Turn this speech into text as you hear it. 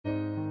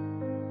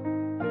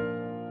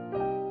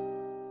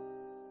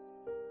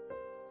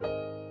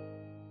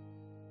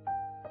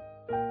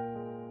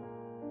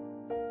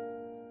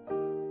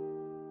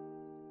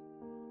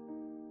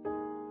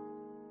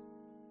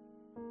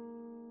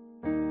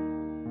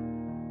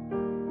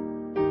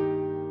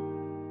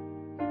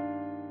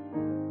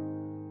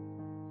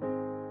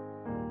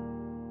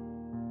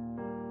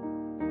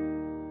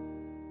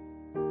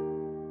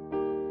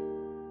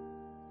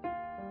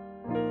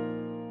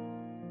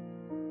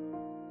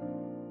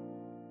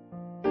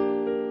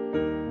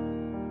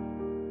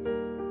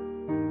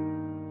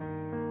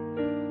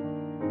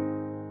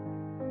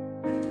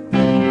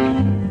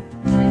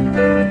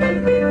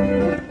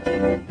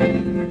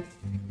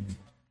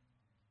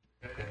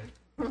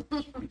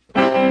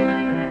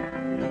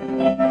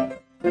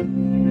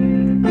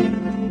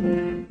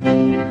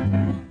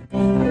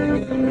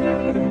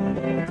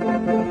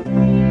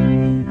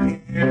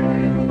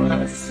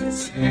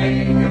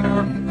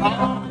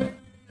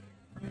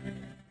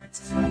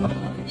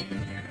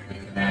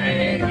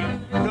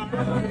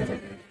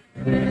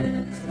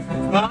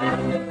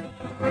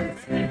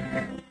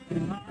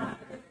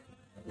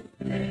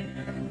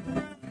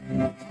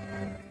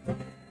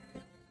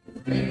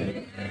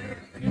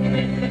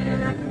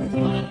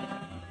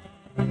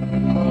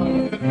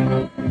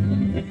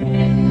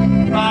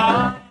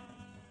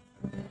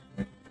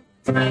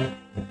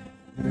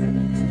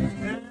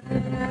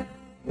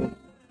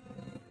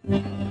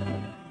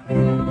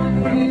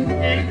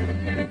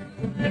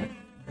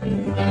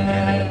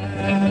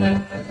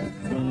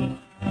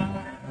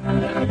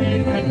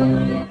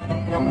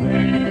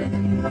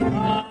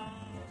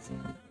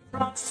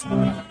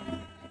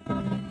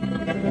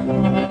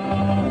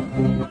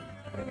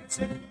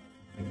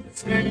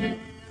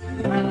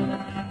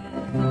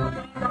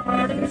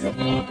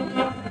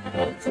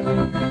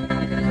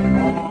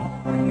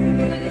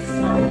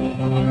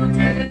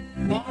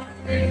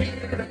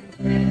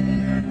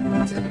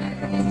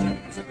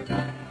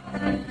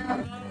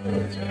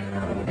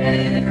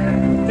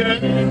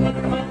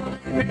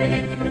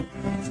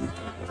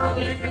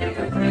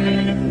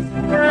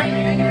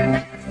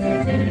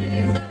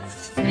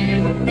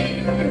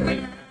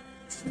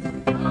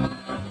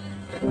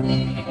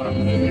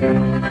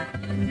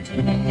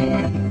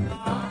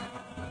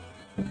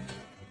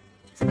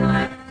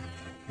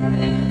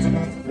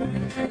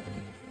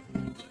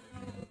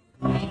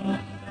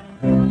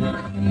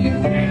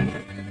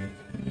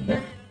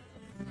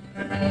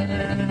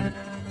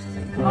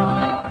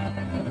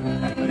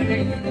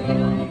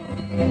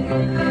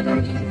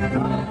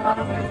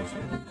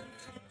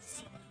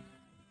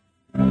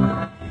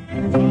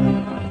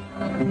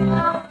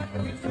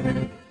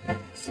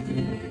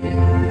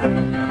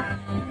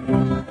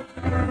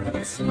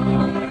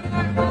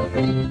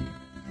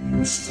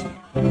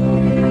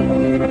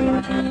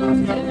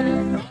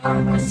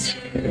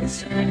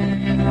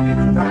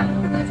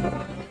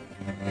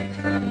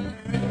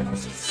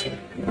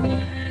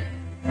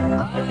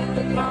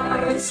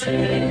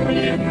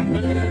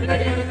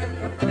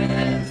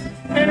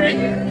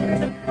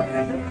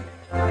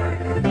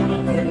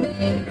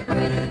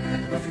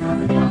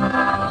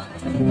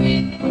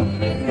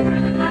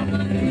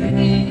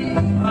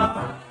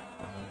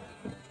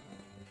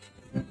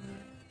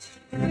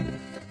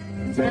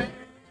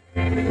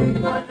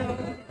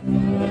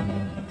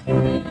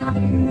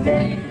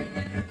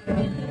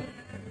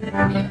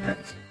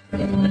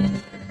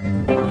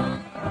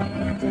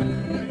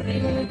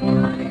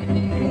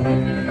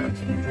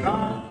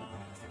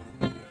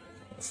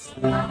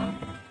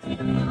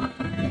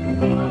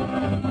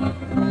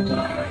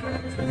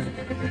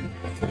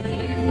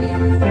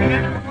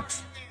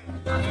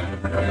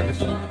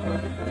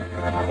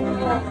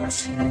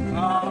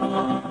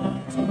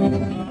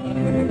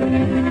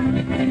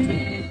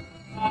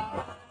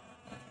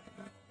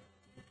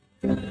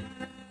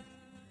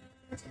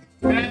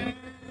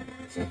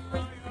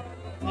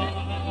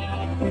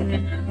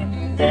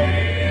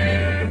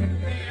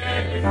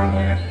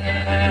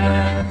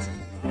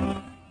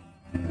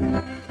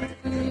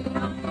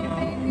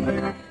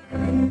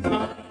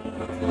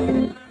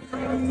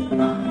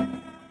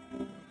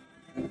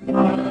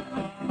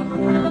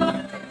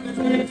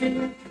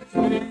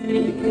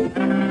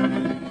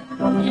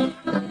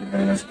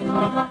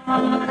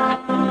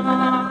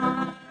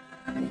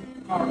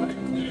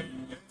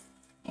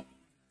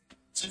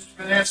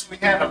We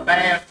had a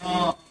bad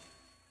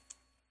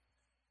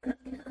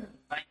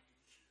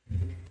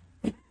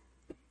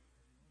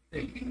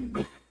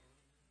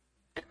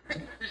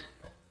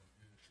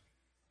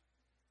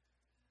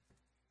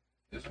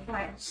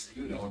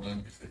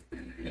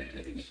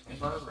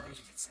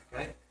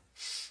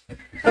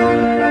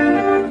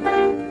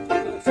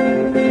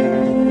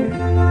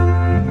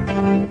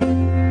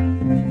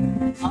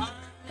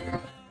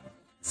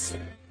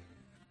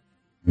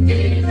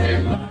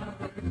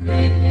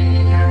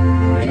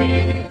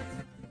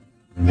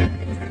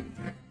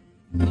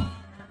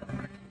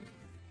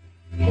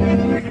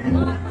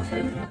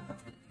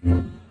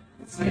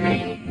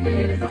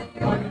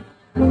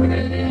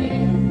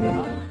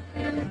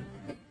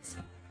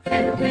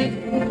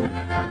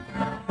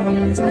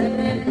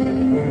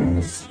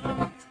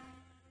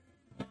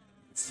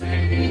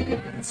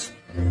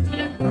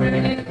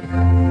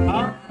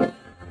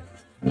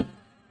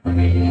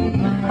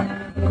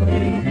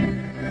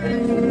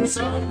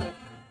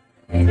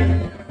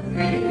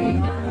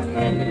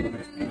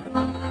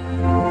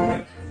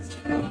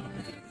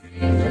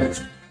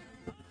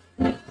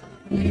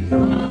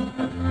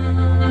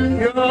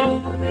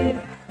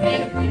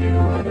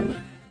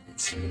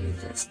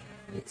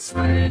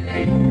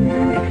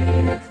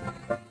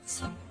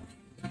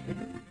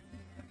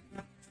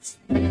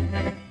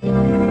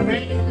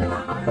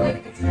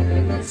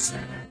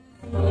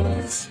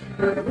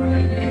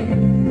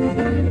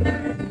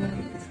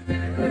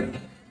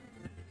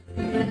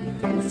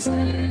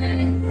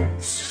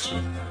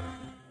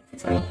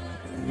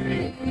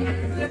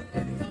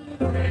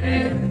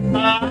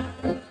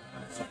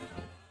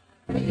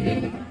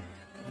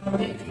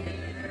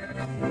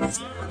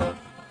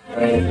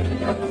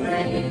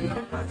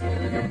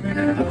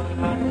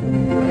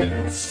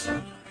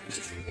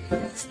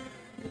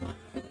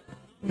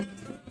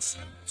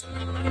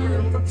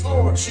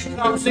she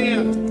comes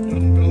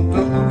in.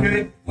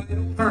 Okay, wait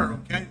on her.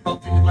 Okay,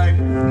 both these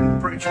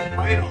ladies. Preacher,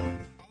 wait on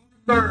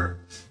her.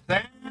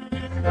 That.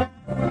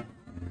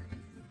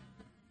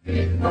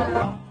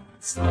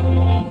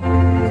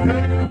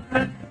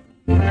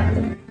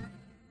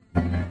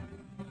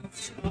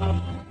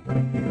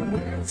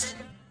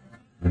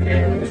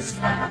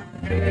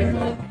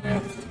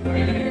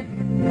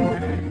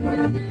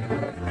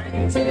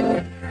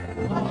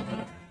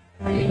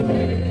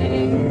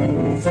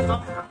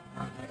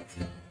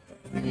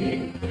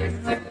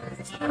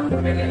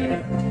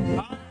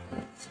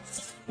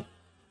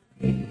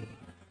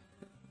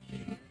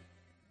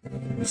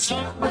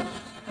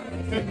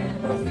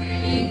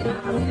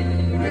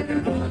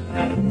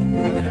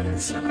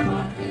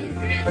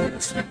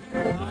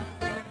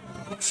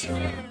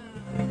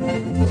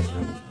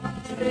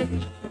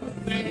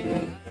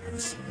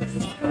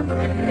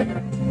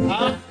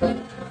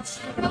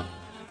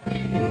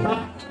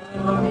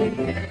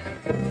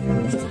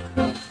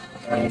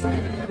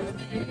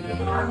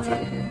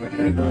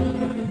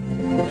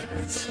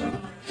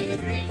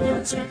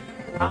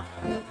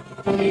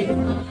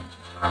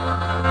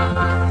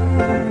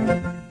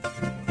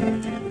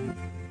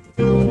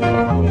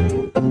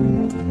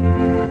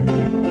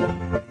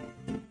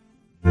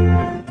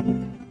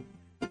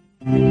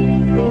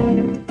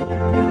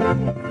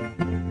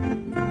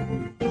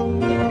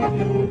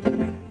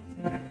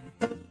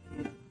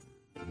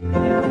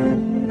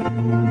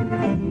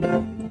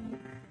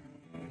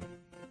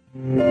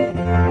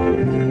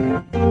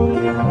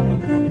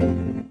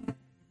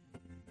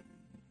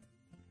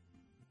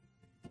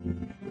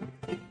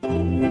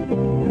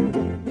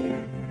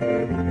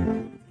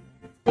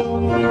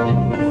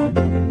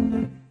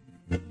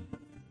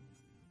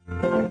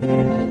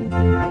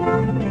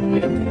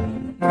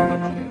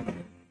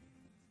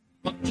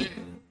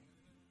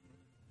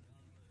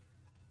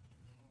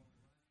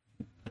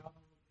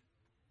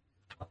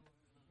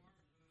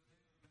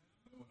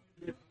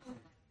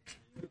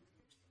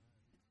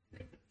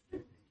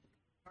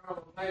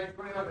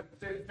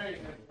 Page 316,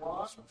 that's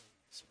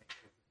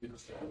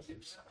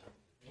one.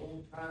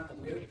 Long time to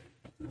live.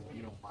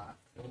 You don't mind.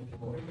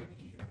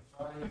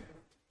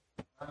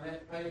 On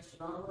that page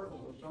number,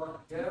 we'll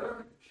start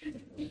together.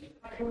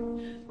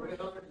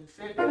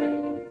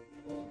 316.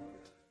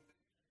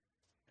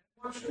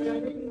 One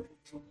second.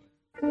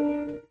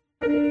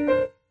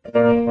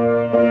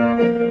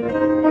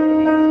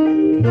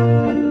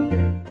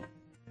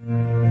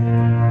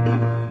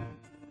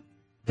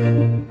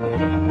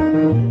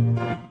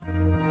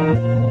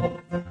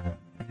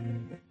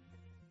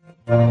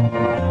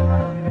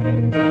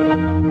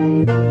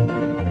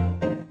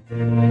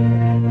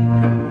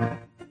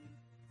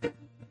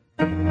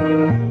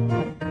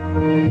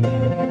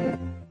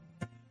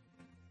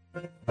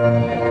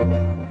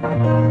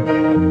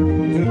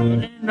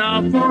 Good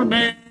enough for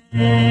me.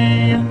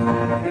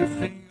 It's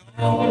the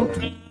old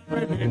time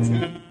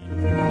religion.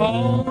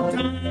 Old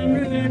time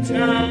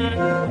religion.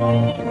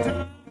 Old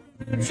time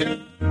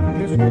religion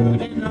is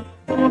good enough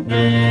for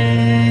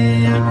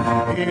me.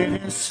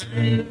 It has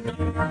saved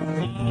our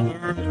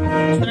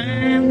fathers,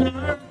 saved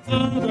our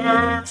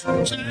fathers,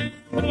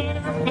 saved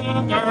our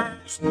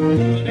fathers.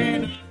 Good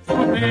enough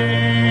for me.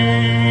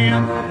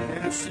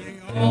 It's the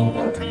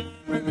old time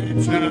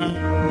religion.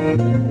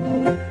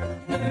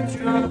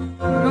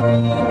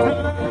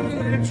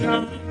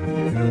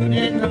 Good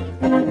enough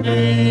for me.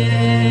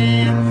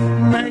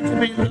 Makes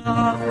me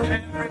love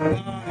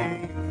everybody.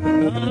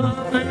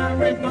 Love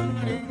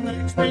everybody.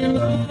 Makes me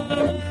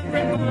love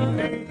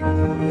everybody.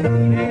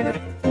 Good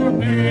enough for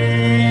me.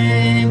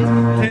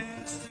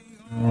 It's the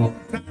old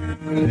time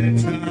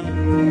religion.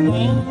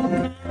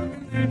 Old time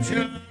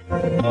religion.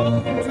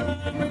 Old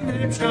time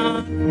religion.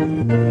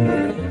 Good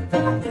enough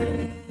for me.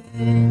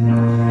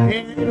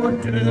 It would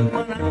do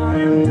when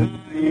I am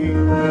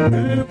dying. Do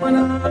when I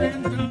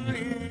am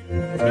dying.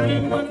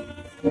 Do when I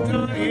am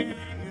dying.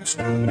 It's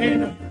good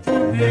enough for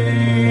me.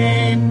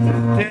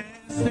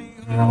 It's the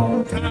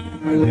old time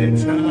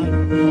religion.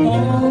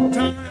 Old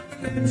time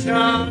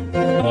religion.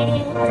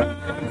 Old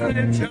time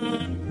religion.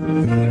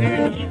 Good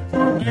enough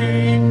for me.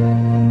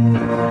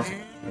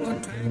 It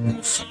would take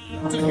us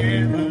all to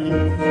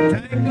heaven.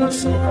 Take us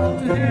all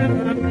to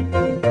heaven.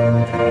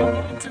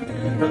 All to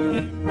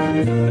heaven.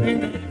 Good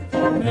enough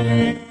for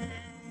me.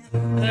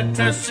 Let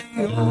us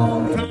see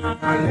old time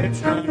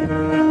religion,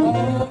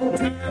 old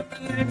time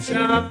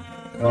religion,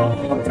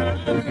 old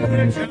time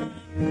religion.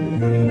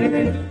 Good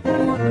enough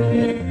for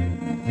me.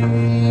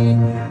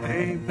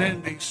 Amen.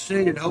 Be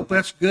seated. Hope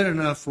that's good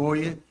enough for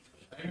you.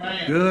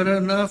 Amen. Good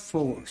enough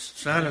for us.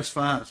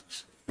 Satisfies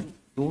us.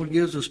 Lord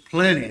gives us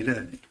plenty,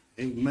 doesn't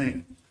he?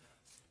 Amen.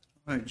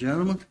 All right,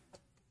 gentlemen.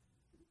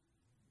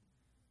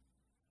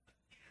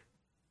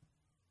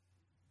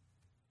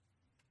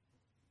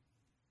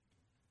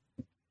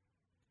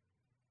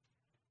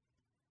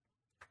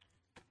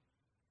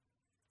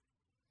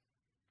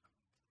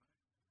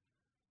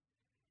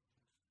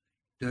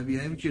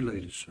 W.A., would you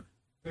lead us, sir?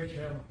 Gracious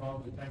Heavenly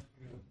Father, we thank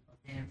you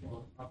again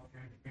for the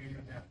opportunity to be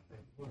here and after the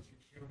worship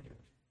children.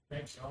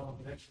 Thanks to all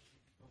the blessings of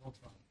the Lord.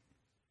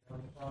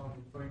 Heavenly Father,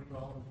 we pray for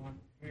all the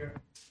ones here.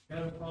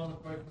 Heavenly Father,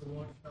 pray for the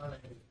ones not able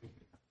to be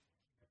here.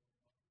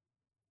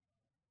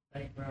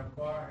 Thank you for our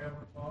choir,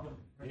 Heavenly Father.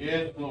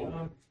 Yes,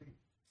 Lord.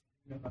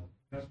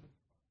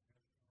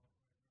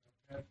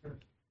 Pastor,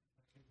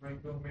 great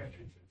little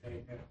message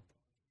today.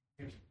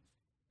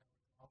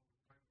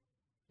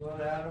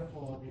 Lord, Adam,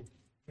 for the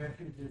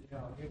message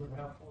that he would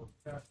have for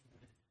us.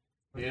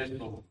 Yes,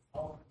 Lord.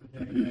 All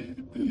today.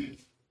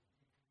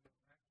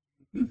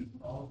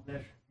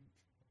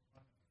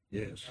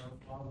 Yes. Heavenly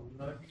Father, we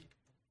love you.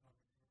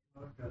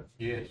 Lord God.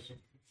 Yes.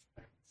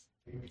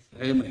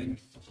 Amen.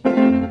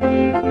 Amen.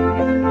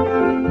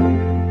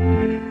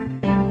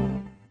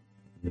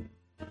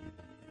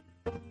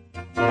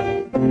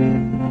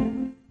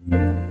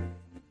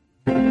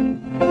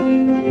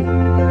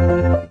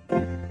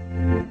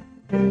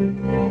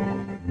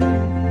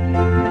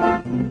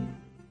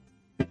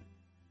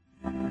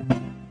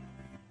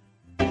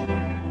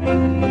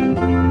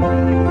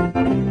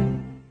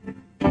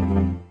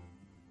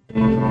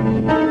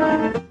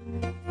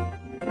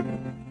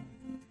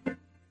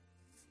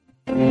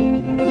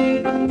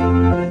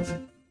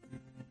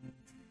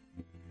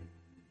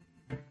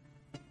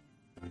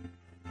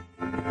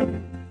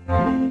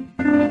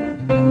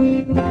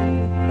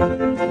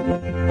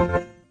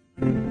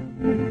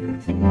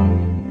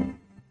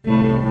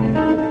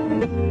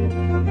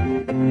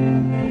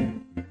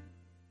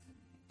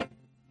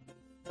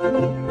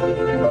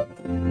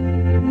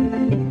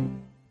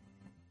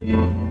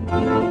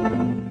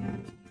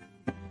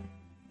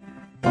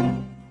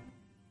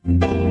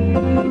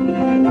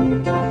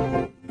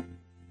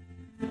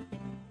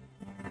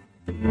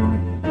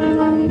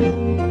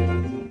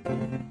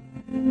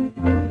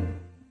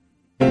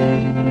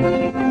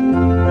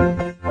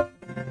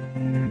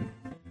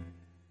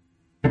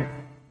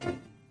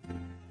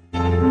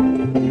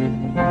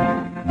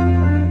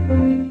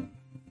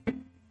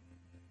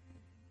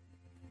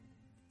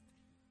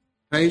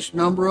 Page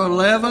number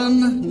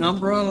 11,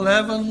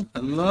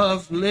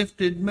 love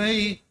lifted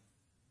me,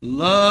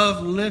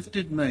 love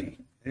lifted me.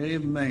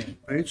 Amen.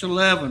 Page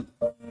 11.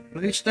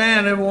 Please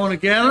stand, everyone,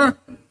 together.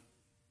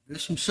 Do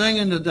some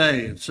singing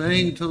today and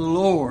sing to the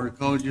Lord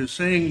because you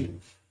sing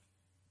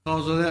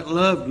because of that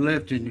love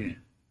lifting you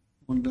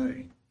one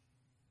day.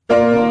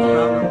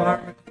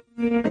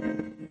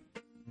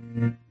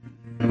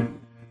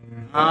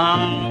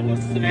 I was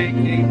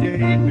sinking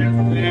deep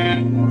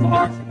within,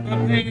 far from the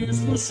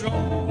peaceful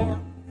shore.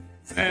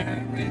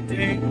 Very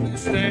deeply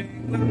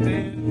staying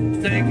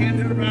within, thinking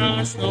to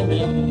rise no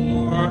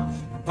more.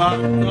 But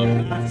the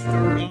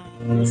master of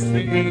the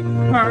sea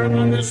heard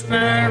my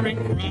despairing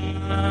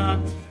cry.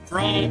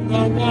 From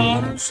the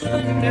waters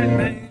lifted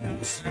me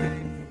to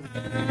say,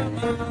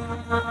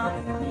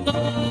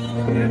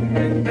 love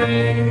lifted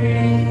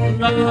me,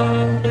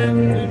 love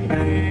lifted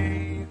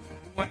me.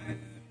 When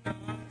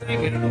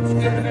nothing else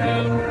could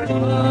help,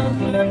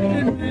 love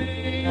lifted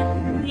me,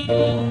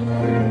 love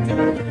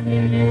lifted me.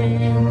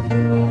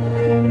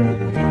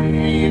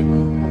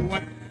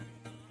 When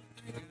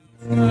nothing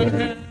else could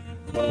help,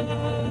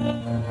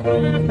 love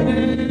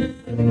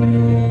lifted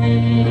me.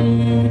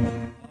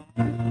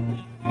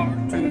 Heart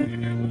to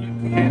him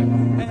again,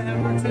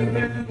 ever to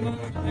him I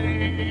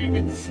cling.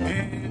 In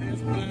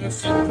his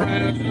blessed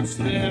presence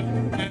live,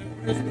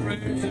 ever his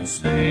praises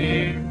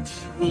sing.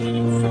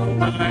 Love so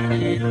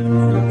mighty and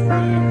so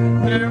true,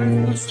 there is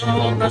the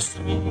song, the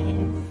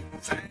song.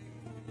 Thankful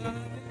love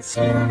and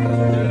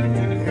service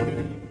to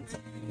him.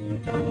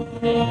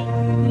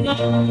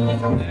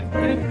 Love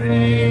lifted me,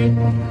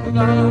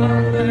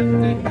 love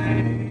lifted me.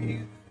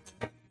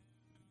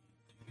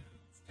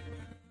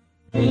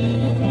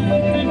 Love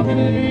lifted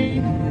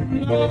me,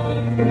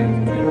 love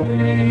lifted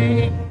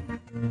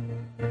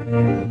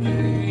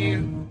me.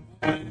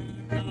 When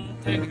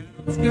nothing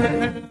else could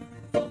help,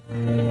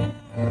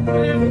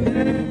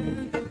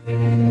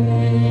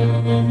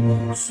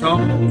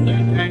 souls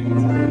and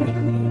angels,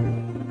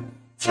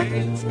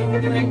 Jesus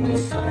will make the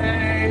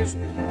saves. He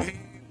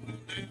will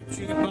lift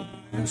you by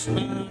his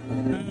smile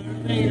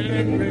early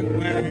every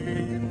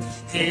way.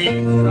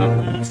 He's the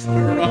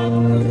master of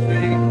the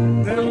sea,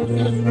 builds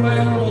his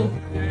will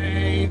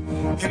obey.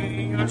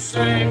 King or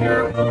Savior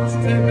wants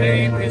to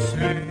make me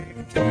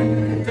saved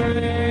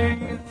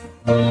today.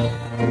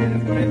 Love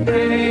lifted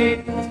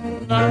me,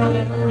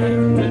 love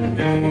lifted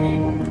me.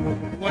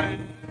 When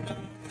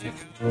nothing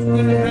else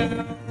could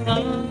help,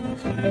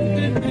 love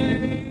lifted me,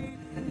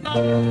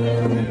 love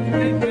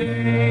lifted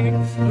me,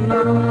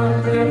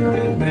 love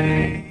lifted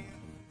me.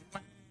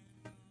 When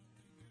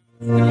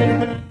nothing else could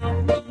help,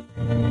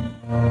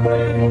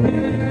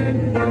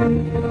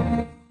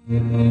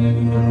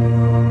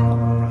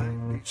 all right.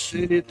 Be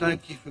seated.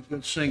 Thank you for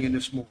good singing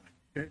this morning.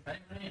 Okay.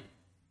 Amen.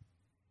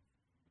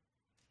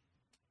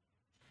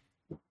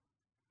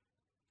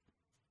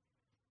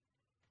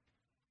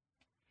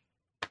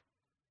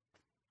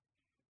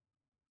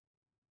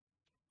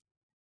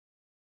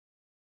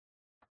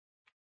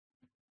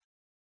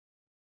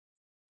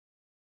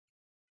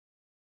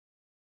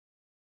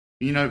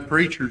 You know,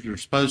 preachers are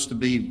supposed to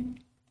be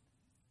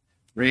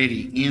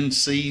ready in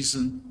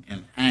season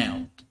and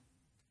out.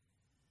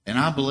 And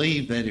I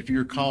believe that if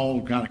you're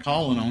called, got a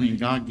calling on you,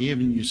 God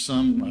giving you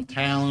a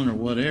talent or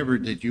whatever,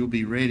 that you'll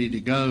be ready to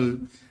go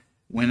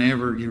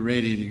whenever you're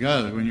ready to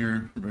go.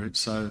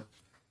 So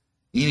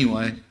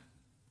anyway,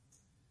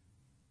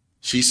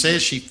 she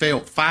says she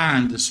felt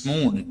fine this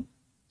morning.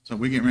 So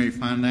we're getting ready to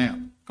find out.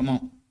 Come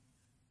on.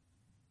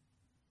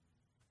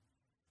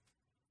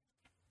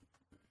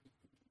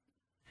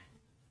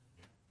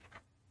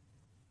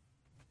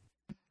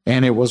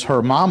 And it was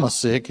her mama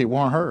sick. It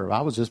wasn't her. I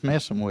was just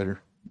messing with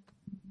her.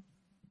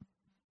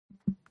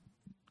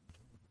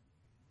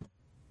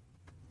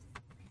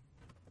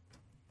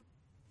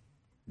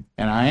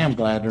 And I am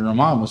glad that her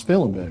mom was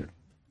feeling better.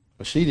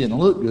 But she didn't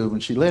look good when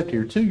she left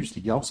here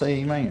Tuesday. Y'all say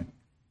amen.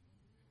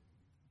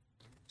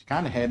 She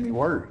kind of had me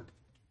worried.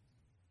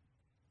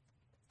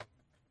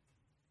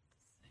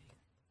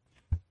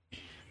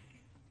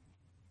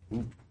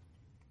 Ooh.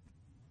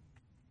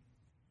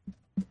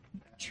 I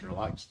sure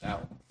likes that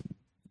one.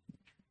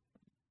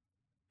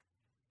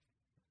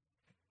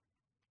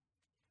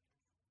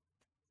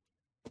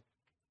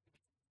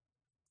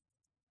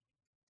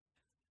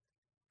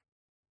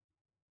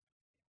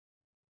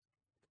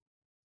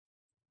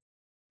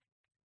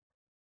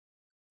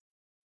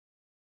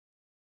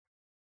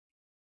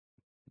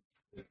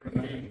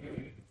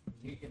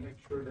 You can make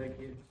sure they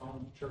get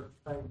on the church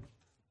page.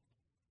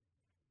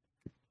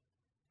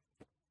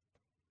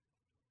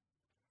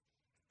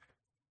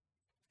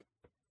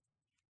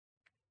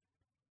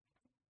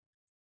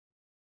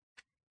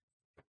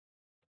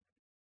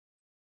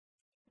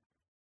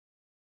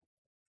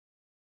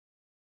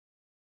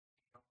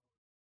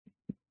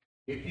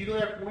 If you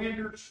left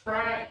windows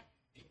cracked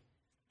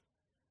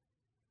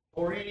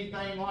or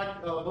anything like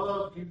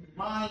above, you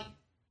might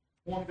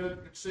want to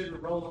consider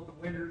rolling the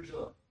windows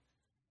up.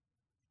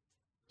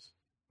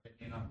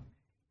 You know.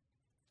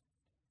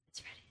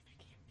 It's ready.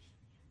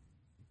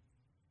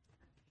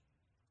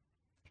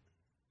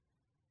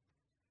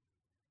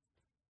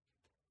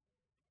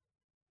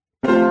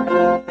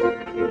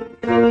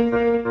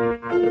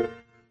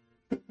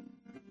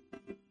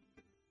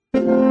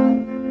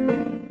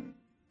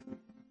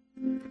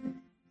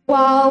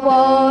 While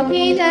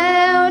walking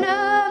down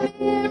a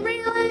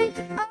memory lane,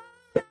 not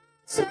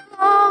so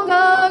long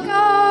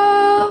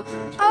ago,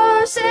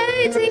 oh,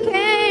 Satan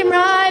came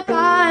right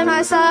by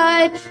my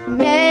side,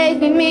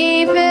 making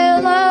me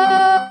feel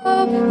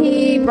low.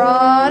 He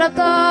brought up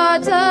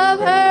thoughts of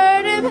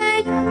hurt and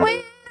pain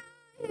when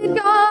I had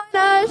gone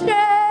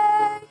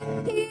astray.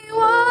 He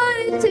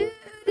wanted to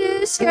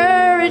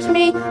discourage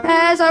me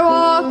as I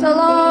walked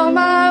along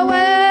my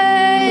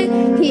way.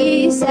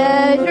 He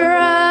said, "You're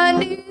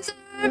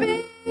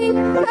undeserving,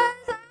 'cause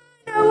I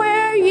know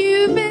where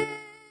you've been.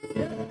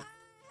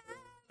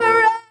 I have a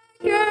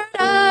record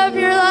of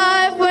your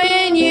life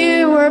when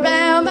you were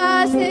bound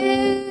by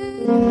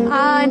sin.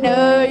 I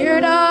know your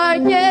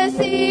darkest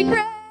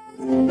secrets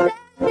that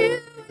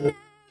you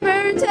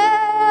never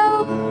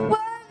tell.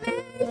 What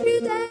makes you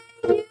think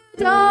you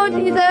don't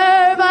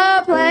deserve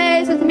a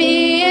place with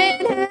me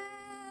in hell?"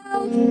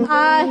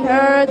 I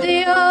heard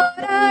the old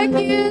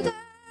accuser,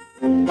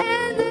 and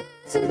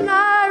this is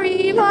my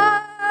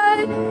reply.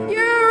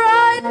 You're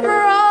right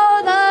for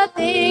all the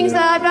things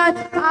I've done.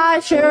 I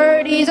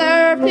sure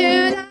deserve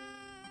to die.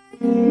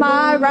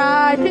 My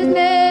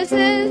righteousness is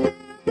theirs.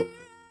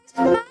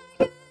 My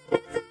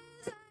goodness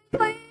is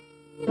unclean.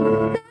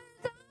 There's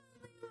only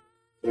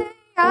one thing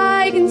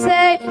I can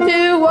say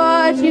to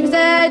what you've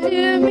said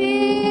to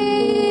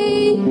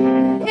me.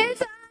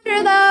 It's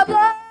under the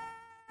blood.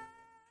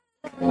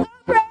 The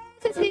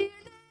praise is here.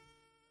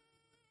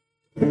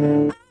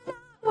 I'm not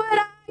what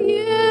I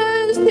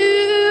used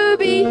to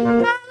be.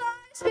 My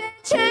life's been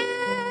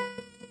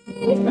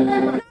changed.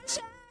 Not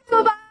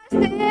shackled by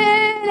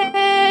sin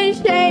and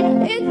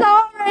shame. It's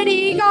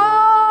already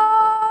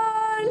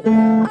gone.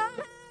 I'm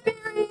happy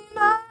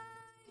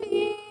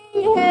reminding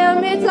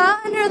him it's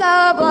under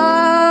the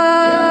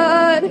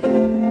blood.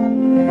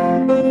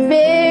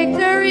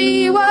 Victory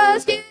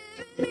was given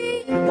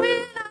me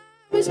when I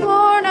was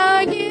born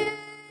again.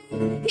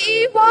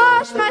 He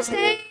washed my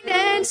stained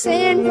and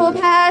sinful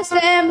past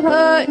and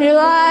put new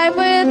life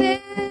within.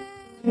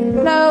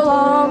 No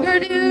longer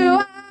do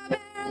I bear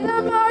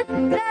the mark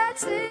that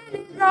sin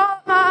has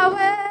brought my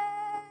way.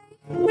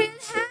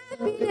 With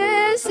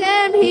happiness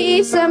and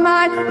peace of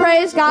mind,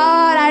 praise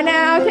God, I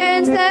now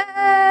can say,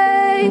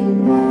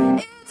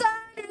 it's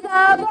under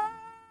the blood.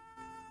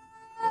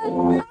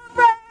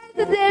 Praise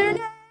is their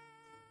name.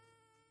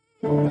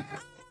 I'm not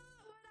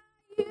what I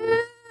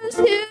used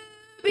to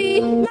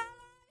be. My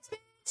life's been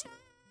changed.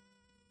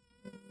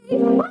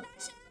 When I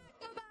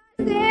shackled by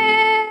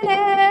sin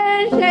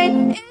and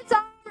shame, it's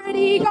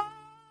already gone.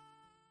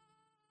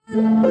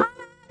 I'm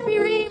happy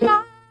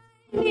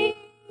reminding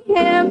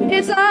him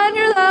it's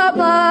under the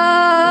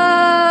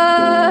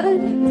blood.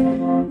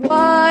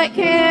 What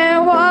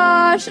can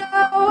wash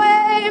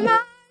away my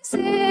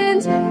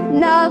sins?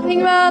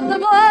 Nothing but the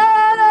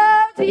blood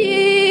of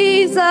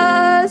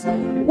Jesus.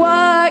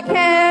 What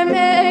can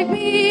make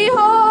me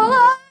whole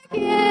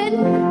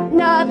again?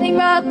 Nothing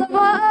but the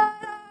blood of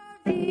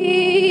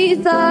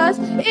Jesus.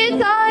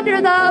 It's under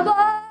the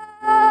blood.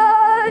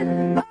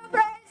 Oh,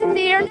 praise is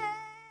your name.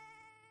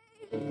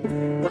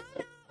 I'm not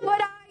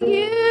what I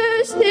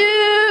used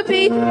to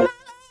be. My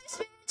life's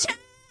been changed.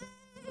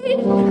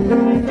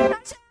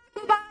 Not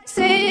shackled by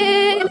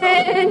sin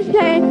and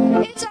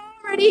shame. It's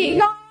already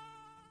gone.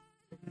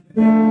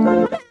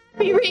 I'm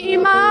happy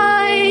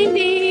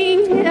reminding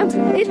him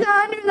it's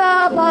under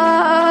the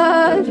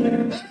blood.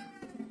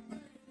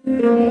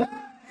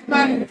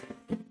 Amen.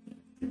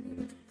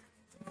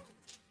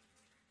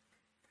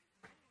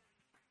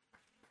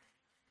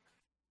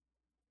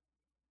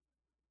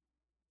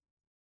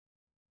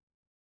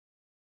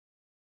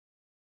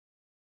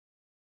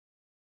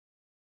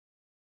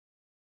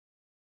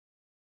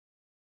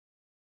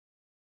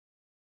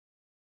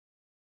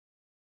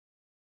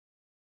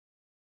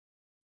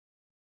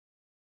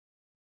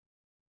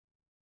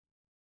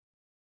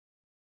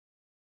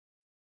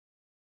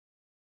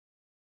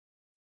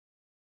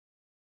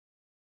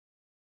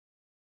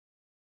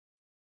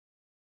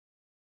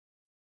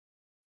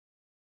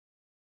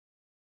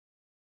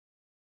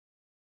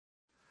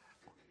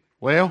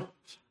 Well,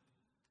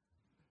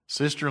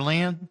 Sister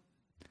Lynn,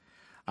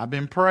 I've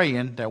been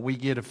praying that we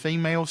get a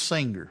female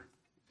singer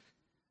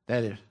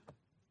that'll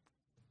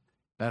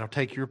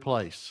take your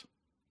place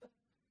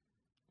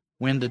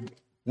when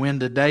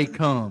the day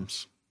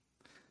comes.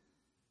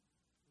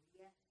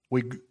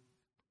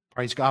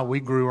 Praise God, we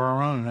grew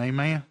our own.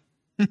 Amen.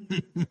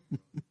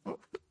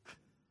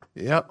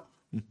 Yep.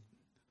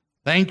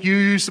 Thank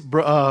you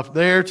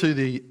there to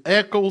the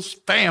Eccles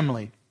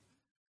family.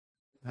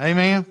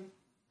 Amen.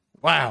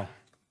 Wow.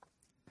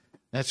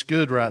 That's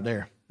good right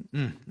there.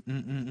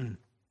 When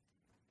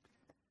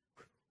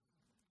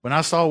I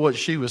saw what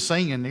she was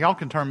singing, y'all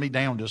can turn me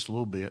down just a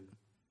little bit.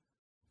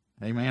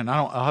 Amen.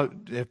 I hope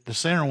if the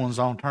center one's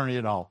on, turn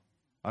it off.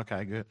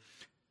 Okay, good.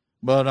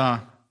 But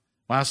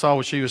when I saw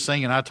what she was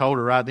singing, I told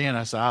her right then,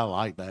 I said, I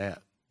like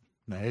that.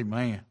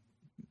 Amen.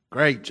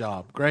 Great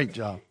job. Great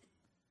job.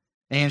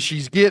 And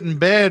she's getting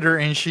better,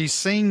 and she's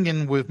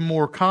singing with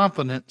more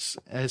confidence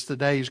as the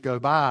days go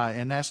by,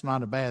 and that's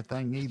not a bad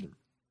thing either.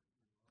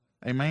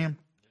 Amen?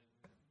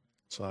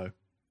 So,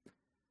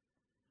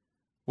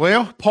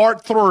 well,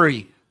 part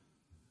 3.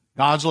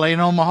 God's laying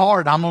on my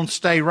heart. I'm going to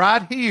stay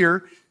right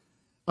here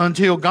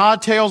until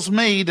God tells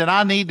me that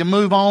I need to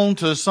move on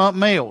to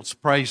something else.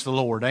 Praise the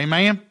Lord.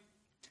 Amen?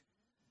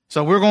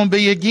 So we're going to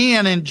be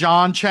again in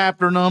John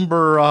chapter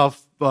number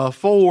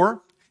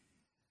 4.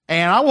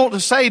 And I want to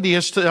say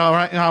this,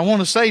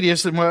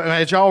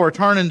 as y'all are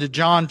turning to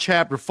John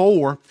chapter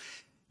 4.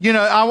 You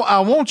know,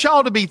 I want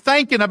y'all to be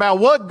thinking about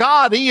what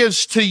God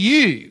is to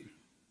you.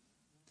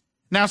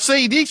 Now,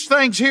 see, these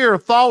things here are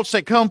thoughts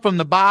that come from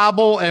the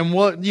Bible, and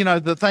what, you know,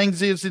 the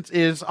things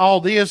is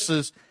all this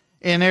is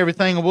and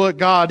everything of what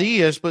God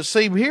is. But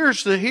see,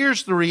 here's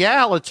the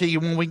reality.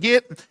 When we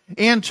get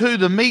into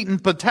the meat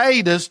and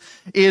potatoes,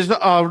 is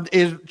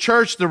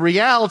church, the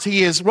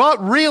reality is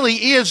what really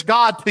is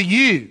God to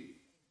you.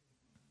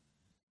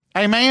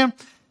 Amen.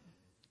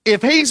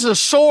 If He's a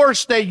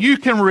source that you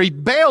can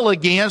rebel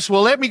against,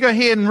 well, let me go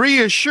ahead and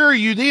reassure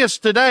you this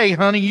today,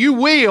 honey. You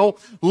will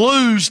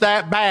lose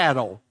that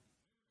battle.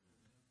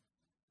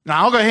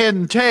 Now, I'll go ahead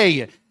and tell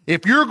you,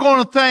 if you're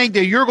going to think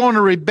that you're going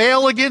to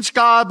rebel against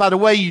God by the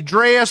way you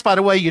dress, by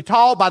the way you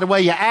talk, by the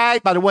way you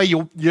act, by the way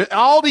you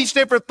all these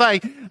different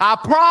things, I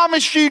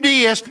promise you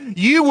this,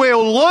 you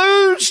will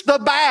lose the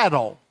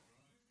battle.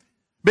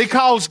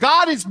 Because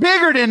God is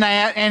bigger than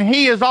that, and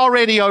He has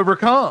already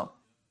overcome.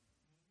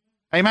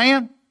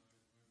 Amen?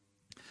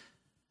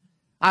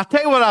 I'll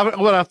tell you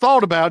what I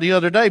thought about the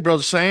other day,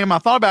 Brother Sam. I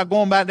thought about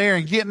going back there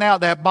and getting out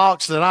that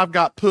box that I've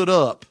got put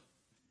up.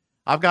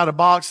 I've got a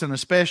box in a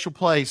special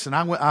place, and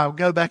I'll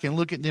go back and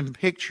look at them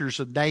pictures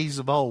of days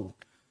of old.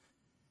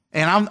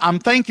 And I'm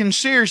thinking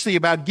seriously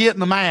about getting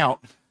them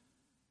out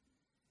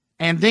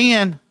and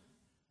then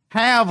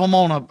have them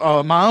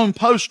on my own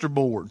poster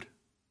board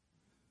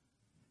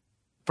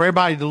for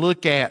everybody to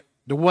look at.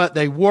 The way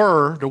they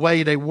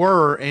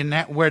were, and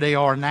where they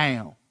are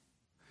now.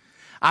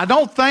 I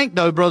don't think,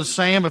 though, Brother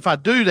Sam, if I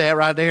do that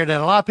right there,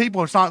 that a lot of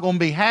people are not going to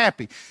be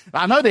happy.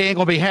 I know they ain't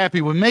going to be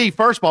happy with me,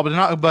 first of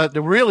all, but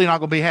they're really not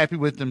going to be happy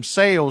with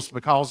themselves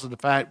because of the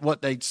fact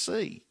what they'd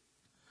see.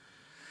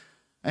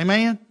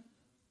 Amen?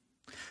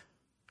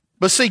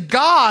 But see,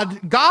 God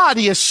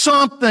is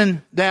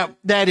something that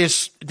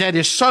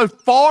is so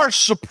far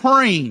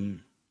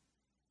supreme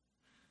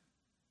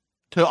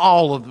to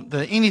all of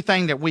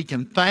anything that we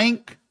can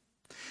think,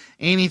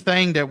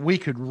 anything that we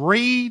could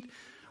read.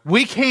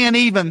 We can't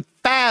even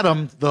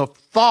fathom the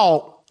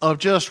thought of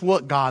just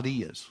what God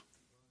is.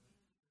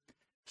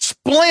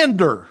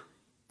 Splendor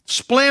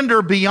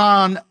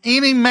beyond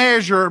any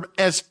measure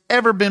has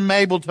ever been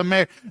able to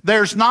measure.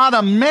 There's not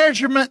a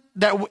measurement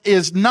that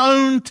is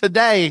known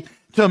today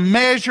to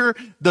measure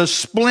the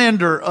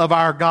splendor of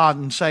our God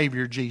and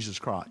Savior Jesus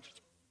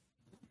Christ.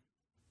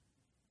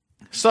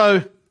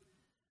 So,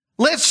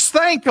 let's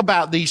think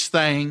about these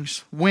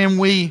things when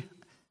we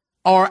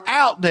are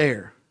out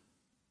there.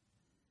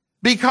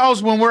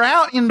 Because when we're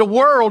out in the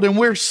world and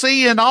we're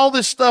seeing all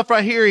this stuff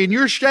right here and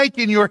you're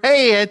shaking your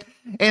head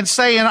and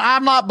saying,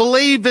 I'm not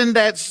believing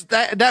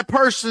that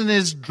person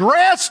is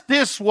dressed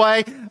this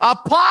way,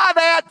 apply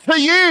that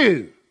to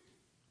you.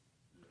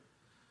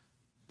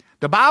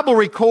 The Bible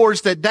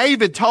records that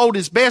David told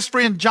his best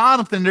friend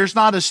Jonathan, there's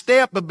not a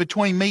step but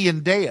between me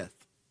and death.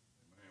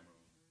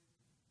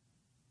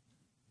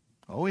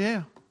 Oh,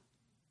 yeah.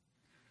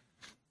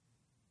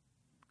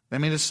 Let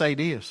me just say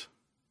this.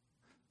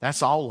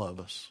 That's all of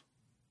us.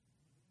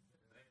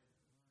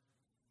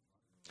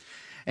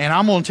 And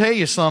I'm going to tell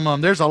you some of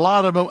them. There's a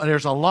lot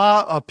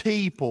of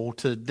people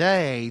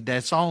today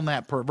that's on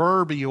that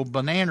proverbial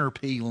banana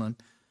peeling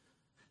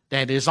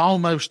that is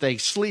almost a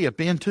slip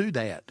into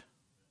that.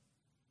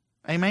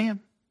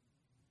 Amen?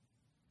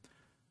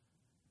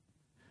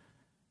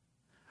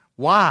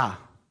 Why?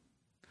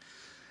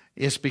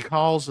 It's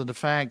because of the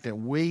fact that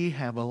we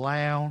have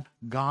allowed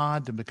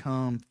God to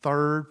become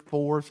third,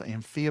 fourth,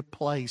 and fifth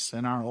place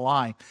in our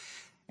life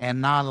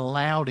and not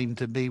allowed Him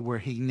to be where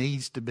He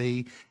needs to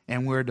be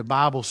and where the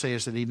Bible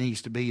says that He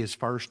needs to be is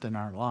first in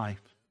our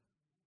life.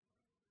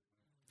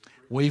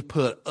 We've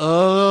put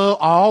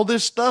all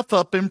this stuff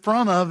up in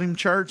front of Him,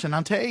 church, and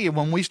I tell you,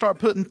 when we start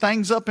putting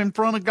things up in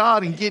front of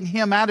God and getting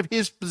Him out of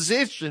His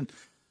position,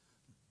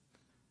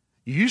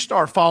 you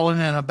start falling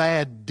in a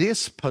bad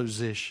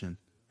disposition.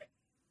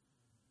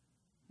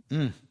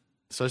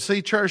 So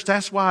see, church,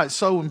 that's why it's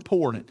so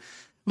important.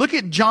 Look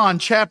at John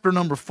chapter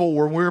number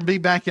 4. We'll be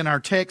back in our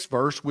text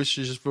verse, which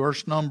is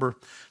verse number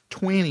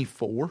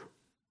 24. It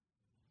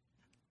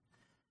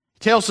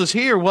tells us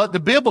here what the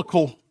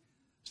biblical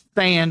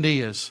stand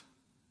is.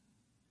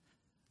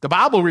 The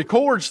Bible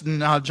records,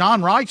 and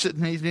John writes it,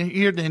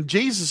 and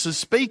Jesus is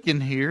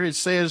speaking here. It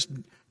says,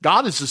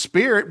 God is a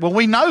spirit. Well,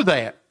 we know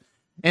that.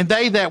 And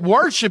they that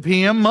worship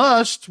Him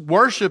must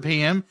worship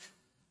Him.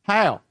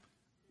 How?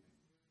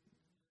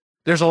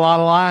 There's a lot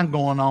of lying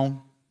going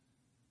on.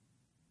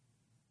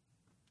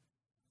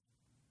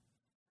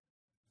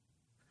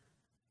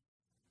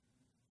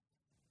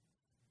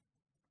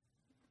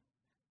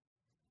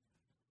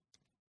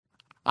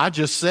 I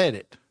just said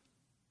it.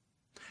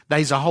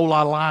 There's a whole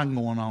lot of lying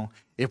going on.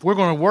 If we're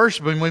going to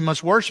worship Him, we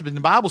must worship Him.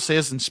 The Bible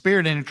says in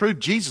spirit and in truth.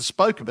 Jesus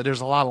spoke of it.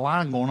 There's a lot of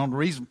lying going on. The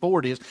reason for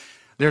it is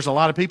there's a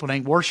lot of people that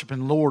ain't worshiping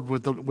the Lord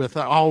with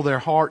all their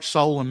heart,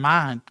 soul, and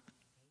mind.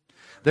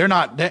 They're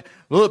not.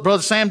 Look,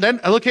 Brother Sam,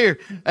 look here.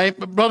 Hey,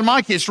 Brother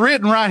Mike, it's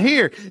written right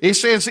here. It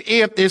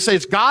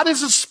says God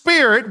is a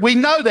spirit. We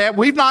know that.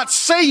 We've not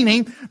seen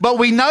Him, but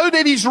we know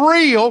that He's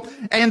real.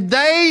 And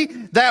they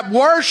that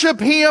worship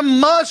Him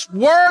must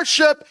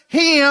worship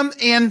Him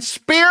in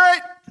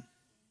spirit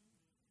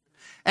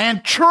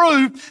and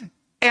truth.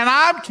 And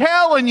I'm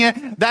telling you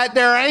that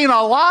there ain't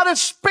a lot of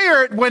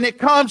spirit when it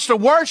comes to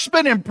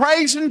worshiping and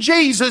praising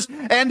Jesus,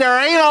 and there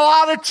ain't a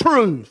lot of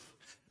truth.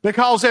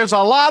 Because there's a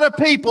lot of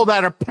people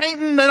that are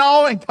painting it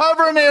all and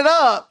covering it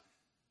up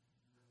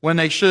when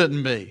they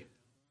shouldn't be.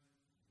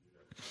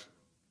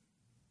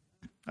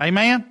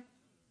 Amen?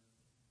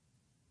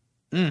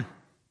 And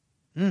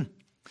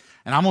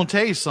I'm going to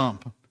tell you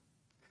something.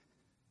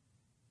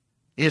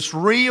 It's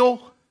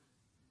real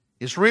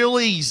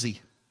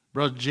easy,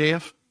 Brother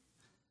Jeff,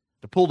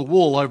 to pull the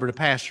wool over the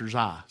pastor's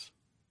eyes.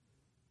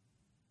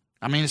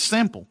 I mean, it's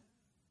simple.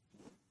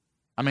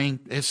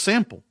 It's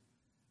simple.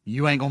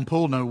 You ain't going to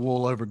pull no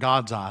wool over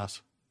God's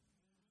eyes.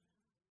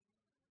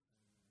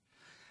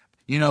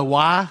 You know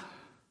why?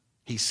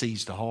 He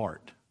sees the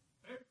heart.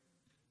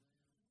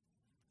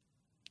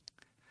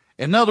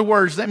 In other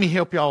words, let me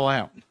help y'all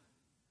out.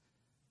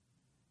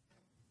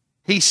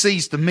 He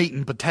sees the meat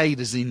and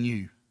potatoes in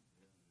you.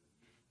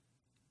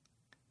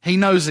 He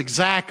knows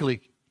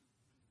exactly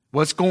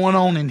what's going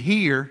on in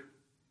here,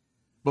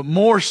 but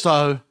more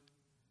so,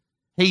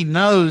 He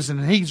knows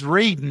and He's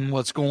reading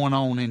what's going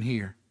on in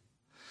here.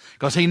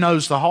 Because He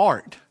knows the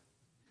heart.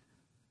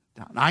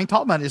 I ain't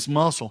talking about this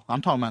muscle.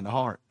 I'm talking about the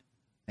heart.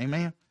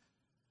 Amen?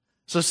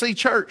 So see,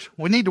 church,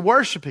 we need to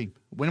worship Him.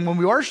 When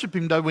we worship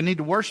Him, though, we need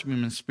to worship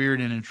Him in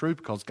spirit and in truth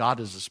because God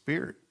is a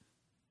spirit.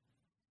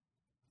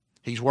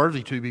 He's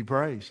worthy to be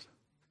praised.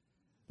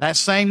 That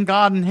same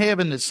God in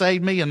heaven that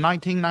saved me in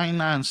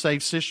 1999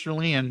 saved Sister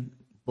Lynn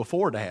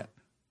before that.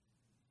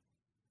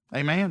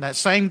 Amen? That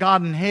same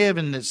God in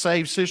heaven that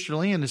saved Sister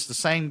Lynn is the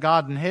same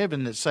God in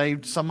heaven that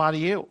saved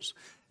somebody else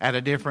at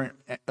a different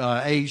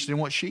age than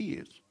what she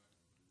is.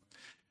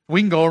 We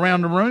can go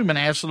around the room and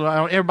ask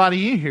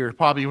everybody in here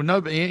probably would know,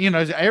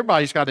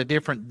 everybody's got a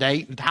different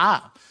date and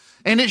time.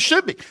 And it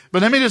should be.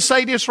 But let me just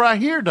say this right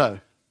here, though.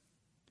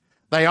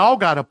 They all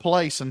got a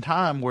place and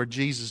time where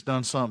Jesus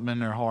done something in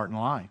their heart and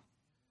life.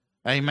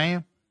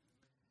 Amen?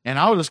 And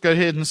I'll just go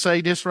ahead and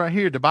say this right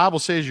here. The Bible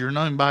says you're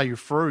known by your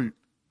fruit.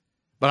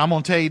 But I'm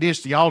going to tell you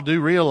this. Y'all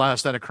do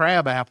realize that a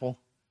crab apple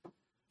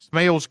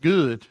smells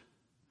good.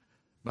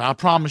 But I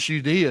promise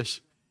you this,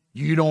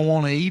 you don't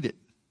want to eat it.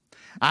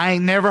 I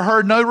ain't never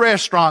heard no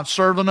restaurant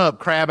serving up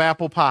crab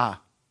apple pie.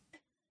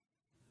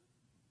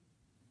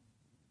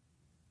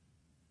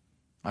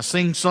 I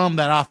seen some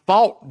that I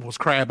thought was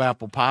crab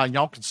apple pie, and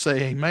y'all can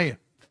say amen.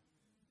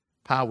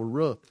 Pie was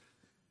rough.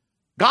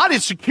 God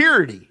is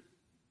security.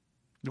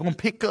 You're going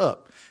to pick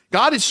up.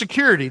 God is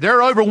security. There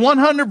are over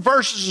 100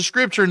 verses of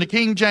Scripture in the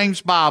King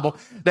James Bible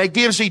that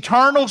gives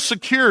eternal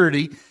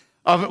security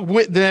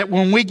that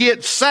when we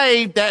get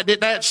saved,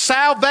 that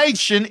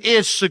salvation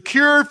is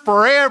secured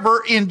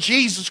forever in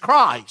Jesus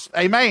Christ.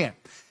 Amen.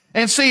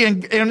 And see,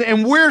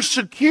 and we're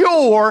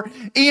secure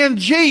in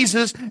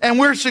Jesus, and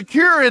we're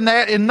secure in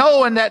that, in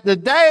knowing that the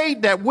day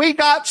that we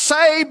got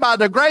saved by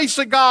the grace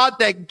of God,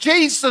 that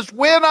Jesus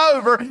went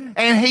over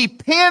and He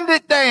pinned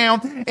it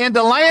down in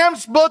the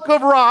Lamb's Book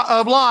of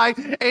Life,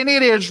 and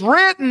it is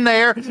written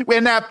there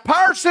in that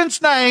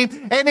person's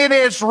name, and it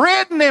is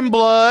written in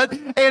blood,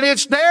 and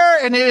it's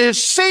there, and it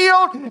is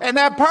sealed, and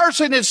that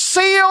person is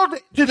sealed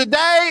to the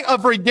day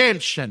of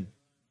redemption.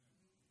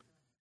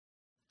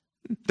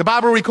 The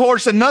Bible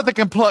records that nothing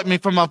can pluck me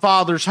from my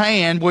Father's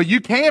hand. Well, you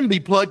can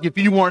be plucked if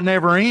you weren't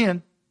never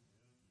in.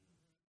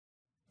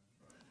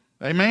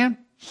 Amen?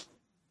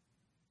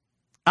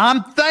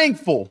 I'm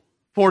thankful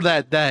for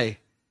that day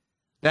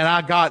that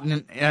I got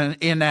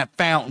in that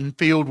fountain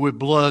filled with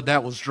blood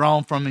that was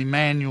drawn from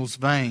Emmanuel's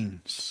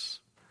veins.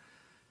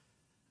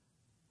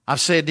 I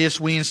said this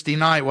Wednesday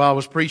night while I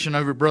was preaching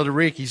over at Brother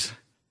Ricky's.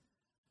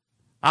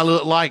 I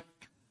look like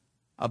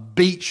a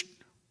beached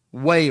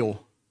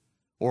whale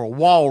or a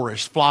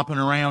walrus flopping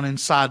around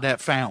inside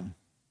that fountain.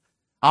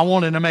 I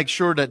wanted to make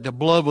sure that the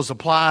blood was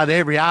applied to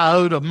every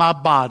iota of my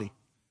body.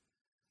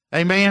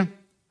 Amen?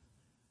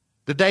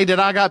 The day that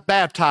I got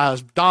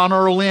baptized, Don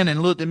Earl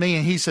Lennon looked at me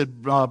and he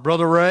said,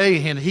 Brother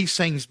Ray, and he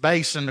sings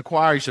bass in the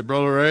choir. He said,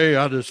 Brother Ray,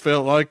 I just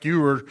felt like you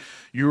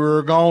were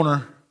a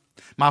goner.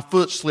 My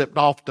foot slipped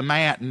off the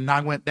mat and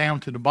I went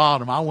down to the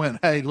bottom. I went,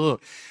 hey,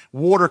 look,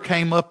 water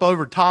came up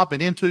over top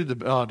and into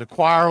the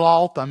choir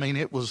loft. I mean,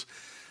 it was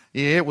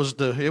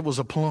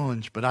a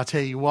plunge. But I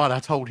tell you what, I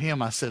told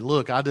him, I said,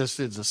 look, it's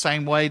the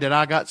same way that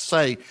I got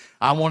saved.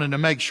 I wanted to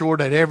make sure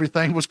that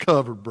everything was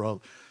covered,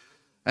 brother.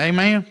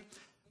 Amen.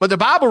 But the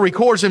Bible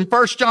records in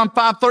 1 John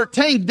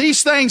 5:13,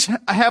 these things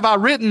have I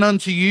written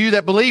unto you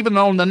that believing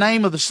on the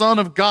name of the Son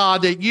of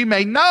God, that ye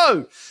may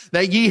know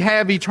that ye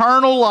have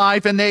eternal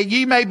life, and that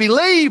ye may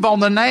believe on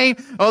the name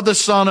of the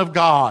Son of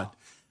God.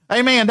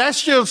 Amen.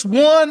 That's just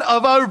one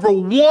of over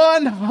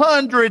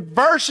 100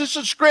 verses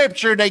of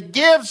Scripture that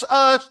gives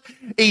us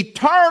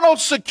eternal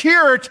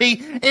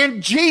security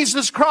in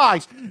Jesus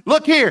Christ.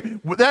 Look here,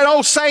 that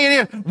old saying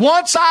is,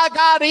 once I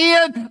got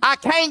in, I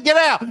can't get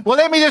out. Well,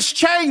 let me just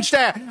change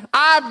that.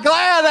 I'm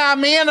glad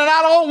I'm in and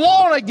I don't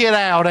want to get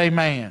out.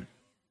 Amen.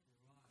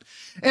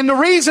 And the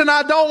reason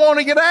I don't want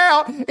to get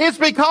out is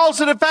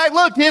because of the fact,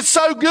 look, it's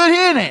so good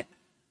in it.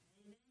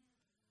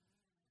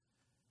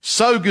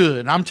 So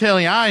good. I'm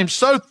telling you, I am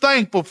so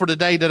thankful for the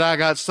day that I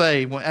got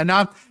saved. And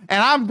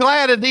I'm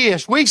glad of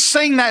this. We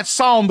sing that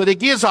song, but it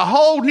gives a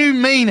whole new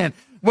meaning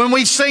when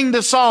we sing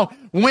the song,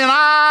 when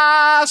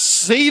I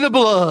see the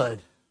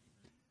blood,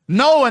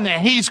 knowing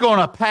that He's going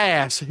to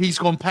pass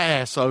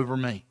over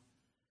me.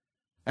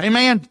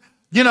 Amen.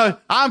 You know,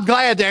 I'm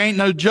glad there ain't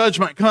no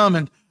judgment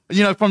coming,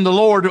 from the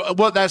Lord.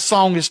 What that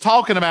song is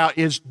talking about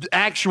is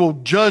actual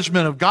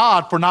judgment of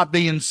God for not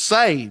being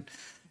saved.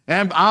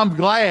 And I'm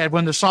glad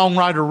when the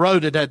songwriter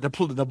wrote it that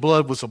the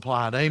blood was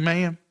applied.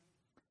 Amen.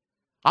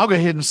 I'll go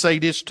ahead and say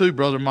this too,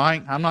 Brother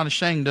Mike. I'm not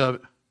ashamed of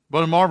it.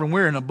 Brother Marvin,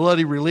 we're in a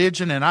bloody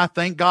religion, and I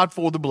thank God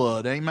for the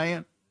blood.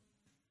 Amen.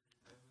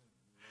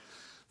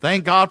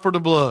 Thank God for the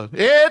blood.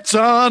 It's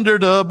under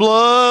the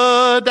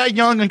blood. That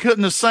young'un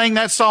couldn't have sang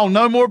that song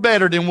no more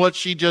better than what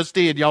she just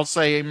did. Y'all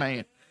say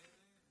amen.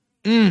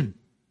 She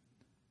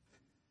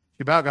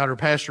about got her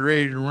pastor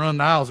ready to run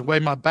the aisles. The way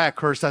my back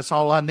hurts, that's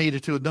all I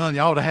needed to have done.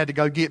 Y'all would have had to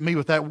go get me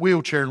with that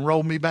wheelchair and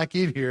roll me back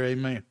in here.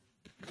 Amen.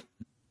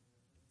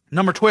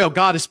 Number 12,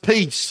 God is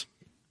peace.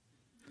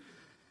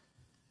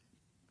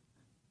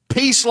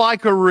 Peace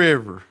like a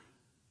river,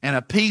 and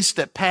a peace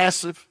that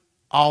passeth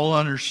all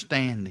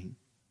understanding.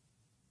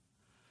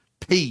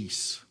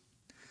 Peace.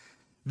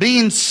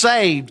 Being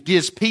saved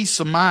gives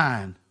peace of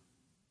mind.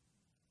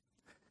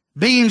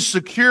 Being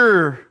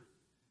secure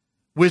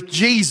with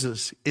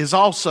Jesus is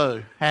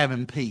also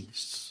having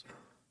peace.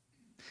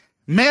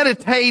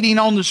 Meditating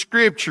on the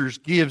Scriptures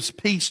gives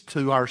peace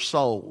to our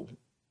soul.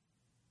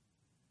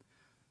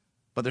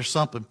 But there's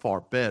something far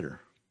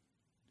better.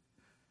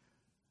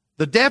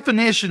 The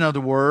definition of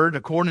the word,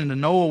 according to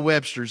Noah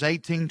Webster's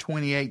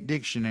 1828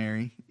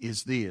 dictionary,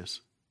 is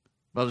this.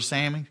 Brother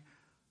Sammy,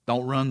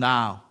 don't run the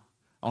aisle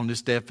on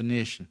this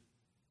definition.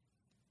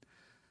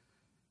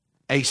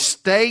 A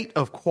state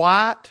of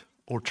quiet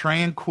or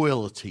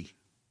tranquility.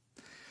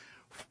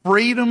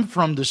 Freedom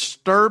from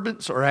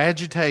disturbance or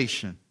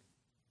agitation.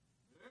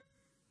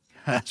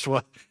 That's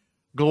what,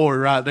 glory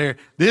right there.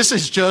 This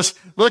is just,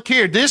 look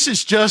here, this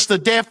is just the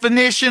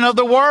definition of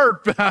the word.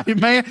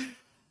 Amen.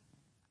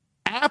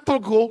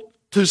 Applicable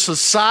to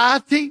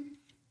society,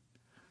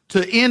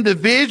 to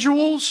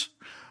individuals,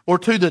 or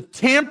to the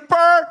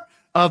temper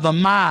of the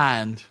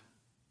mind.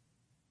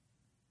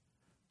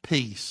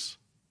 Peace.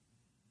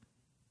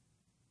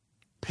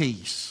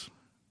 Peace.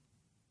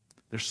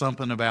 There's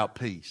something about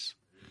peace.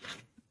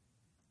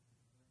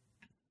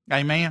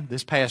 Amen.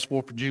 This past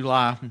 4th of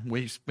July,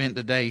 we spent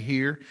the day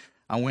here.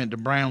 I went to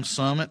Brown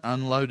Summit,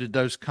 unloaded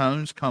those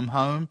cones, come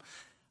home.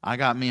 I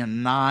got me a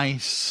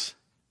nice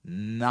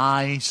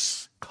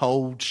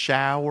cold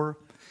shower.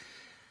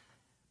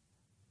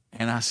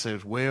 And I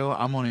said, well,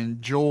 I'm going to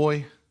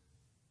enjoy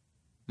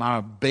my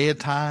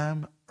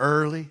bedtime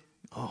early.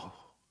 Oh.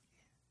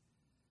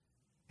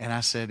 And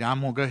I said,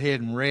 I'm going to go ahead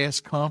and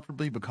rest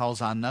comfortably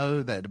because I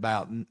know that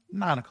about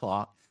 9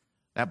 o'clock,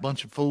 that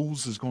bunch of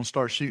fools is going to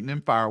start shooting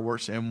them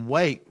fireworks and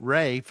wake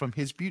Ray from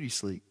his beauty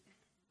sleep.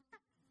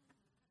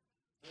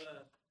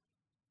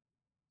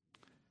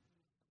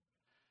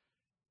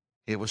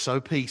 It was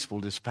so peaceful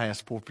this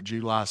past 4th of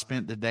July. I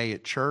spent the day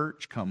at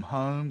church, come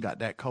home, got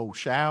that cold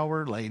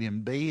shower, laid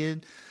in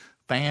bed,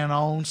 fan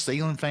on,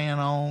 ceiling fan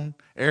on,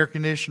 air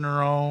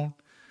conditioner on,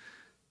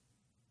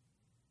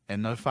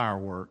 and no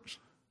fireworks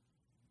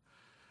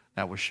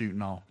that was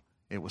shooting off.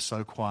 It was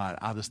so quiet.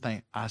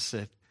 I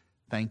said,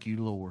 thank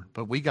you, Lord.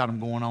 But we got them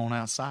going on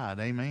outside.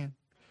 Amen.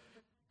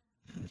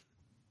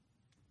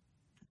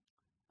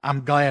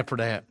 I'm glad for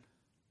that.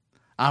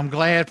 I'm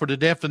glad for the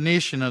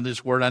definition of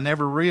this word. I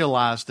never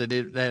realized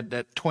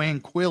that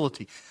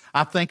tranquility.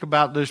 I think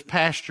about those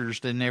pastures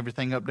and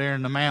everything up there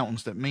in the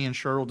mountains that me and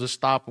Cheryl just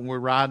stop when we're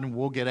riding.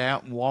 We'll get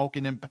out and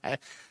walking in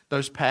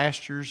those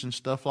pastures and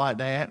stuff like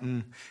that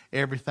and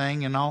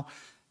everything and all.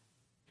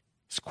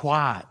 It's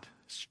quiet.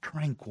 It's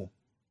tranquil.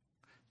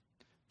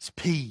 It's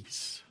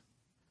peace.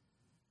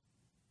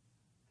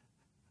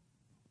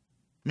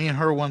 Me and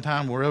her one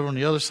time were over on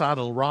the other side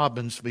of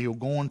Robbinsville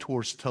going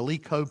towards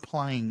Tellico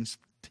Plains,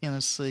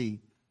 Tennessee.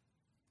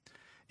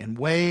 And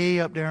way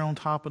up there on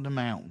top of the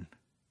mountain,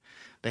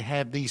 they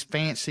have these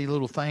fancy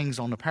little things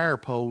on the power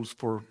poles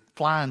for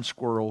flying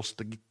squirrels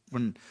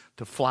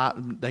to fly.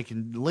 They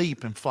can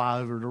leap and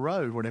fly over the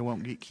road where they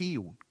won't get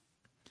killed.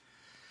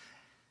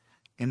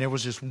 And there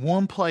was this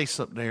one place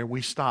up there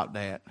we stopped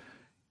at,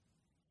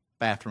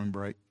 bathroom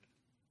break.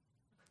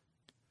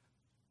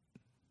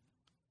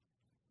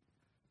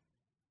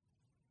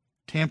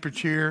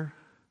 Temperature,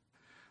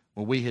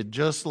 well, we had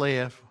just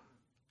left,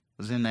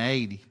 was in the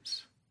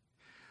 80s.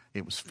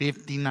 It was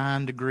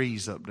 59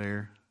 degrees up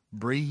there,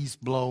 breeze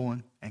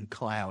blowing and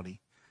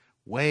cloudy,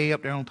 way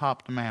up there on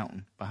top of the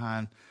mountain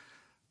behind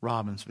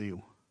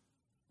Robbinsville.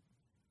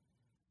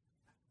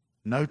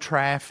 No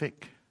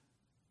traffic,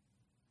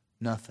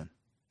 nothing.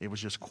 It was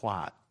just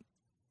quiet.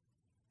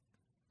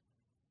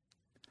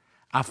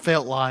 I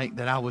felt like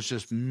that I was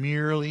just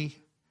merely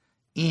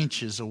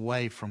inches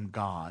away from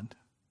God.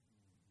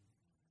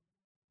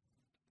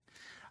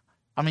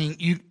 I mean,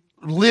 you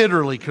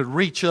literally could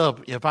reach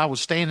up. If I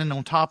was standing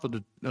on top of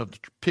the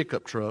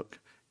pickup truck,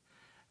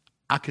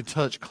 I could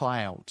touch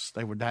clouds.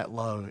 They were that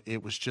low.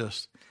 It was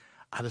just,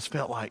 I just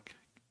felt like,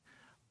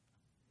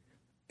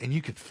 and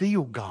you could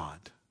feel God.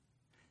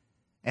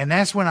 And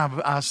that's when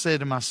I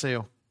said to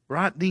myself,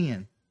 right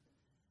then,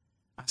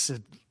 I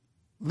said,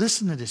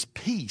 listen to this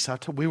peace.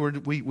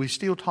 We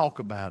still talk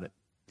about it.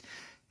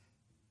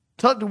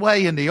 Tucked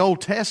away in the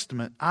Old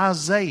Testament,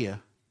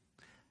 Isaiah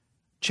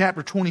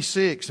chapter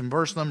 26 and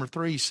verse number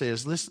 3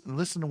 says,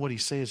 listen to what he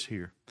says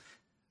here.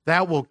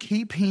 Thou wilt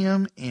keep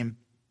him in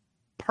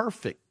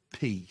perfect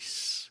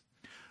peace,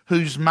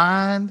 whose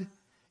mind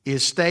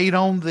is stayed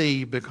on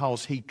thee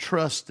because he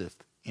trusteth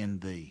in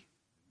thee.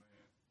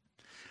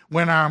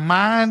 When our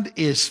mind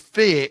is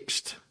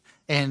fixed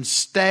and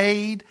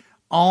stayed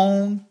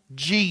on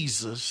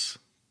Jesus,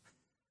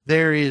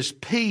 there is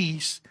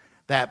peace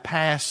that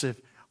passeth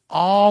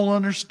all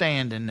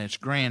understanding that's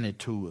granted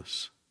to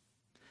us.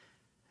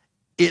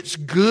 It's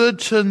good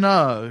to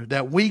know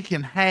that we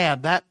can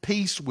have that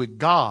peace with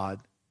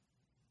God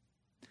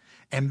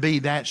and be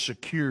that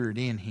secured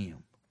in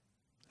Him.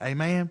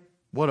 Amen?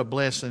 What a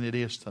blessing it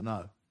is to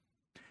know.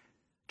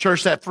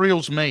 Church, that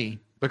thrills me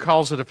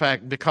because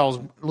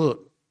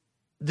look,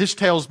 this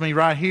tells me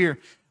right here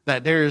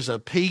that there is a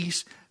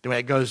peace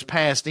that goes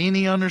past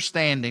any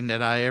understanding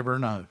that I ever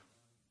know.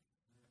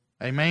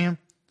 Amen?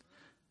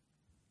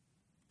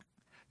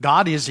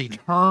 God is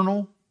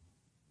eternal,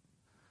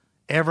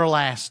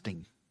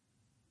 everlasting.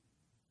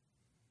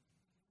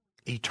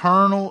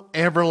 Eternal,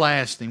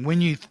 everlasting.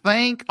 When you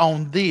think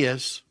on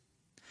this,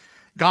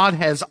 God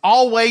has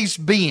always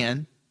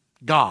been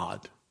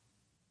God.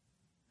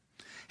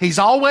 He's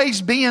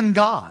always been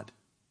God.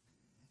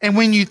 And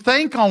when you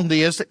think on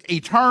this,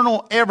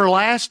 eternal,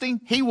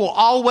 everlasting, He will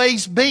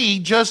always be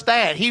just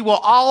that. He will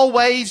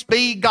always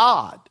be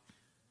God.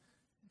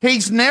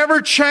 He's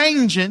never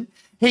changing.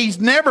 He's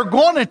never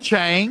going to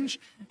change.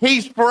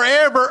 He's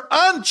forever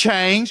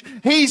unchanged.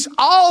 He's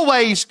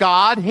always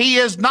God. He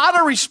is not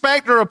a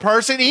respecter of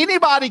person.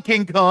 Anybody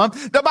can come.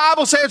 The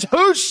Bible says,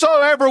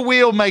 whosoever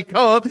will may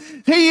come.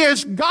 He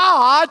is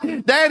God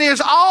that is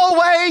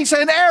always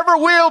and ever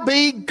will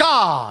be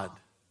God.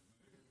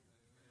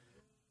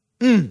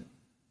 When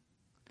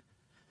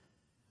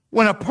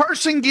a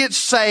person gets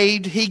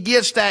saved, he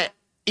gets that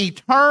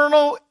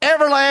eternal,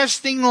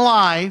 everlasting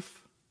life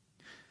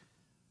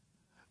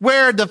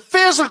where the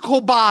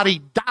physical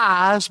body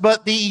dies,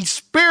 but the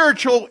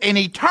spiritual and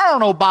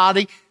eternal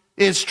body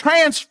is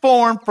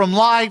transformed from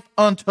life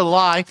unto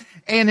life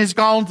and is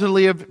gone to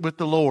live with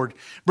the Lord.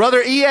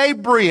 Brother E.A.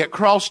 Britt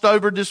crossed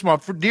over this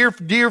morning.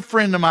 Dear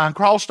friend of mine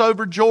crossed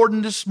over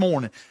Jordan this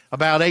morning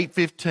about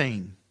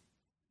 8:15.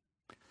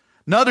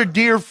 Another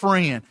dear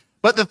friend.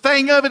 But the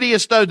thing of it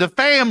is, though, the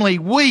family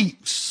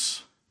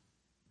weeps.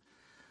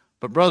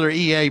 But Brother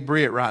E.A.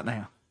 Britt right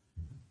now,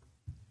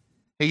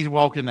 he's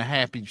walking the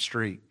happy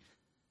street.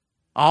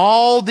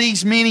 All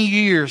these many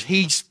years,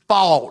 he's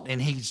fought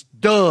and he's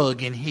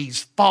dug and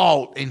he's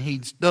fought and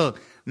he's dug.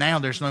 Now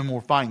there's no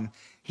more fighting.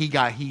 He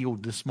got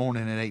healed this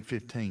morning at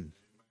 8:15.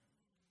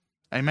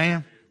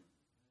 Amen?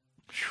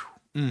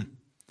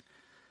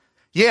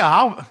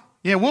 Yeah,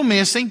 we'll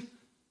miss him.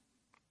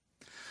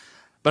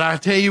 But I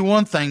tell you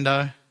one thing,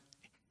 though.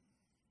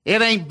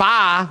 It ain't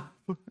bye.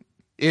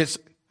 It's,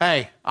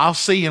 hey, I'll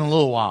see you in a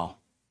little while.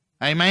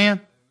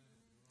 Amen?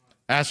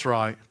 That's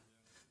right.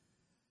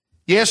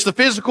 Yes, the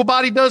physical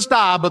body does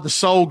die, but the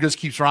soul just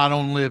keeps right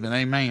on living.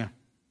 Amen.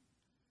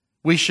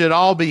 We should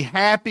all be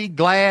happy,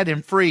 glad,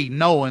 and free,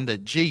 knowing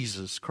that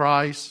Jesus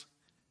Christ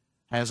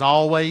has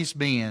always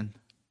been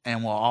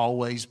and will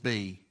always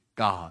be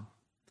God.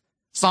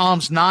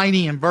 Psalms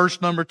 90 and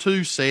verse number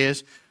 2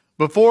 says,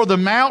 before the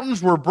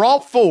mountains were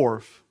brought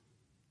forth,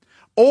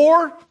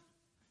 or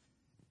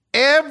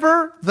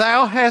ever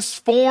thou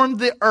hast formed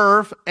the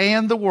earth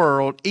and the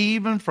world,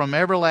 even from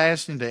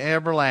everlasting to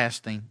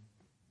everlasting,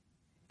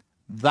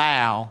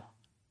 thou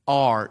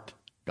art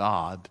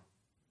God.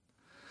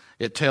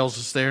 It tells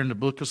us there in the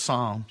book of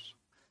Psalms.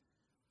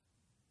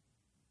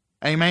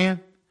 Amen?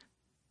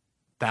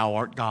 Thou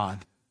art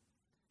God.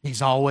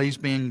 He's always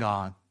been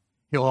God.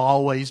 He'll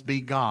always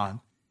be God.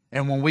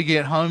 And when we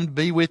get home to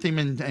be with Him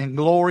in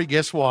glory,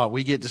 guess what?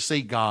 We get to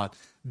see God,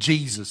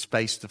 Jesus,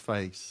 face to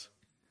face.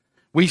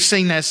 We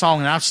sing that song,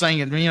 and I've sang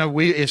it,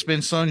 it's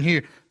been sung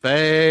here.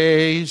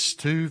 Face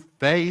to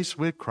face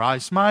with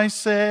Christ my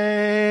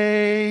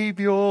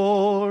Savior.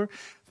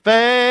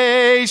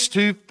 Face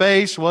to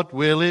face, what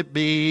will it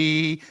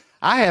be?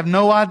 I have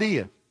no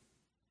idea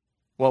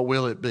what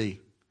will it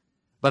be.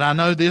 But I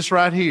know this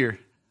right here.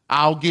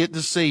 I'll get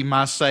to see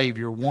my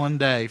Savior one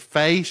day,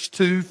 face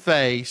to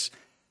face,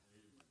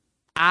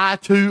 eye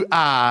to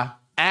eye,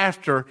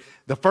 after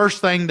the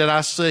first thing that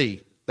I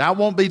see. That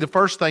won't be the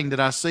first thing that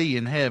I see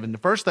in heaven. The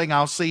first thing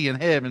I'll see in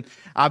heaven,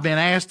 I've been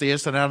asked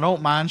this, and I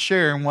don't mind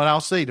sharing what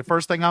I'll see. The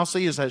first thing I'll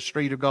see is that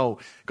street of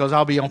gold, because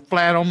I'll be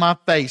flat on my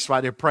face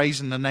right there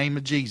praising the name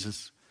of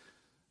Jesus.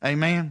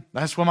 Amen?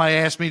 That's what somebody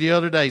asked me the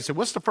other day. He said,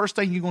 what's the first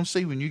thing you're going to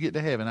see when you get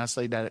to heaven? I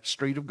say, that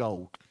street of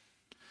gold.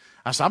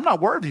 I said, I'm not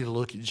worthy to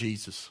look at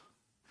Jesus.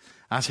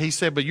 He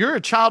said, but you're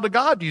a child of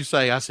God, you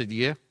say. I said,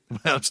 yeah.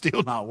 Well, I'm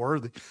still not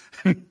worthy.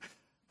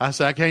 I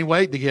said, I can't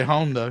wait to get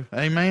home, though.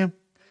 Amen?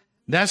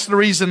 That's the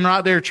reason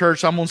right there,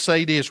 church. I'm going to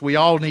say this. We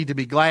all need to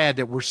be glad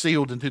that we're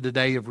sealed into the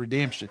day of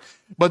redemption.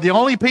 But the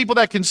only people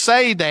that can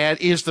say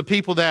that is the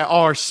people that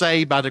are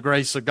saved by the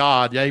grace of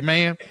God.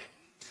 Amen?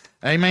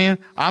 Amen?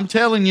 I'm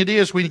telling you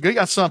this. We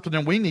got something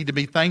that we need to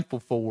be thankful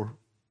for.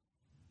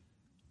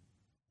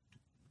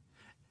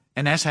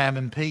 And that's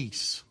having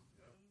peace.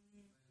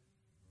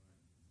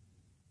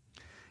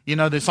 The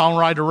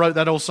songwriter wrote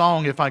that old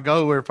song, if I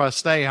go or if I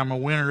stay, I'm a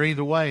winner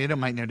either way. It don't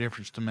make no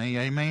difference to me.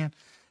 Amen?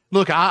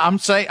 Look, I'm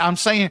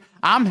saying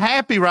I'm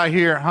happy right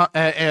here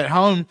at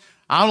home.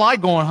 I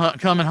like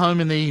coming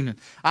home in the evening.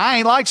 I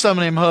ain't like some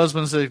of them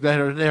husbands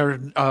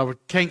that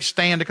can't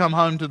stand to come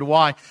home to the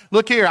wife.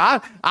 Look here,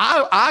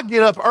 I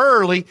get up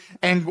early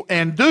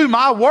and do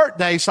my work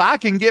day so I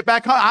can get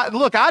back home.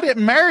 I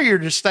didn't marry her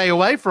to stay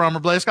away from her.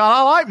 Bless God,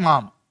 I like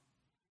Mama.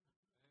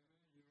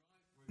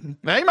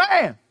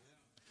 Amen.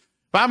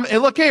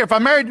 Look here, if I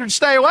married her to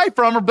stay away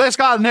from her, bless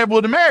God, I never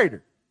would have married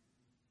her.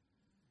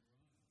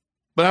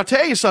 But I'll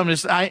tell you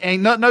something,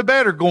 ain't nothing no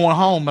better going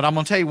home, but I'm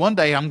going to tell you one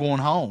day I'm going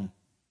home.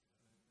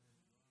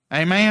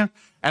 Amen?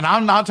 And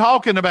I'm not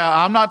talking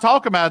about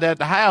that at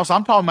the house.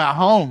 I'm talking about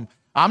home.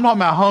 I'm talking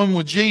about home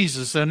with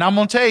Jesus. And I'm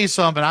going to tell you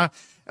something.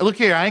 Look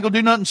here, I ain't going to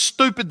do nothing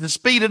stupid to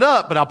speed it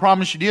up, but I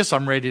promise you this,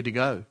 I'm ready to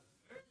go.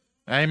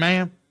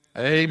 Amen?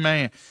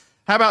 Amen.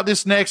 How about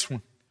this next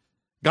one?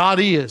 God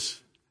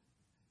is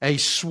a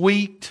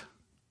sweet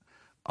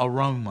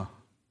aroma.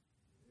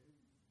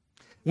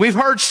 We've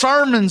heard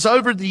sermons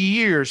over the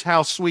years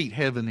how sweet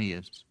heaven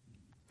is.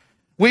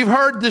 We've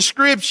heard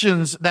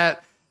descriptions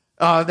that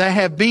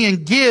have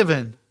been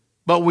given,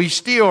 but we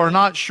still are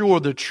not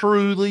sure the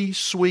truly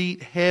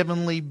sweet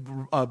heavenly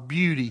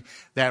beauty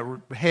that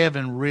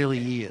heaven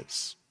really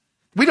is.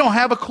 We don't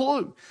have a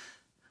clue.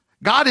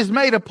 God has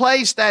made a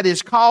place that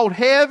is called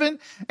heaven,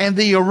 and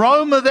the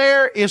aroma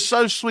there is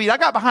so sweet. I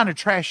got behind a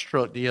trash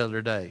truck the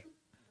other day.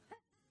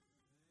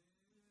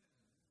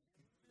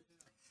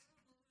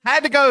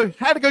 Had to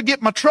go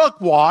get my truck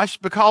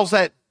washed because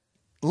that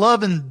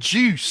loving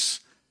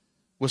juice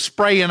was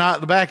spraying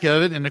out the back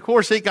of it. And of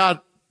course it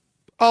got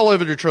all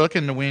over the truck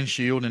and the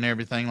windshield and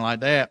everything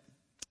like that.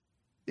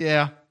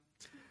 Yeah.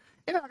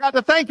 I got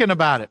to thinking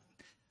about it.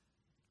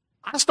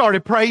 I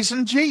started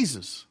praising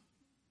Jesus.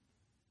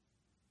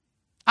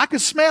 I could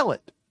smell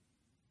it.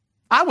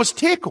 I was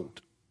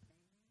tickled.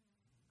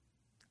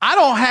 I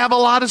don't have a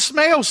lot of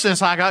smell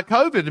since I got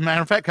COVID. As a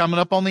matter of fact, coming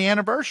up on the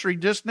anniversary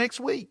just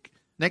next week.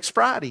 Next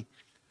Friday.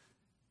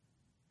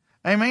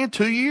 Amen.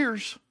 2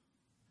 years.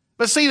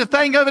 But see, the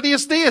thing of it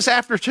is this.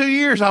 After 2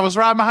 years, I was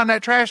riding behind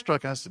that trash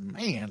truck. I said,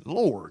 man,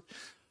 Lord.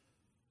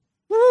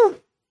 Woo.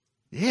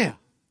 Yeah.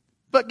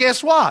 But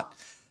guess what?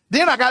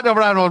 Then I got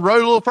over on the road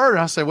a little further.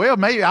 I said, well,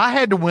 maybe I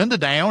had the window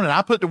down, and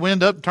I put the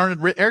window up and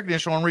turned the air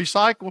conditioner on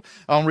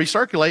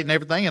recirculate and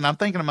everything. And I'm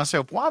thinking to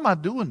myself, why am I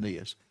doing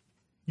this?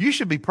 You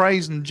should be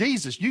praising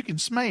Jesus. You can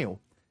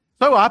smell.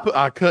 So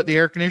I cut the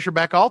air conditioner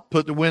back off,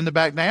 put the window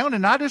back down,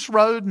 and I just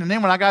rode. And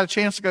then when I got a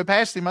chance to go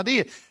past him, I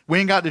did. We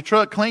ain't got the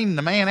truck clean, and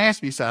the man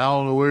asked me, he said, I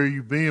don't know where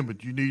you've been,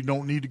 but you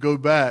don't need to go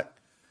back.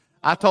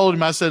 I told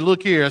him, I said,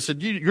 look here. I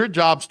said, your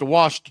job's to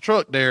wash the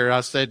truck there. I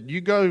said,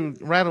 you go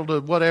rattle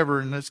the whatever,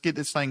 and let's get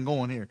this thing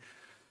going here.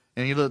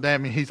 And he looked at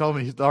me. He told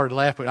me he started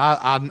laughing.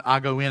 I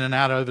go in and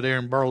out over there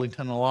in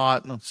Burlington a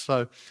lot, and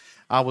so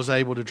I was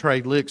able to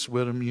trade licks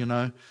with him, you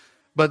know.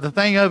 But the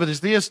thing of it is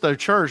this, though,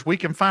 church, we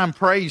can find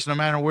praise no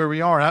matter where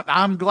we are.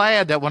 I'm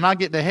glad that when I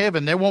get to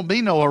heaven, there won't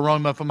be no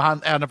aroma from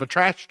out of a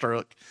trash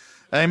truck.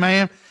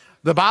 Amen.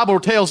 The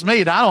Bible tells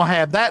me that I don't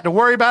have that to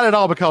worry about at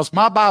all, because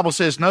my Bible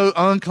says no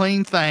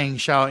unclean thing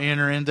shall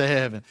enter into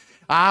heaven.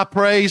 I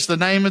praise the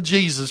name of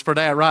Jesus for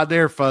that right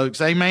there, folks.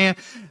 Amen.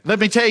 Let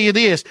me tell you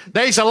this.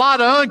 There's a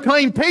lot of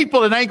unclean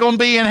people that ain't going to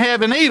be in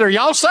heaven either.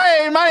 Y'all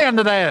say amen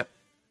to that.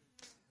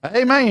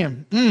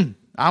 Amen.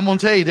 I'm going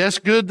to tell you, that's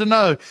good to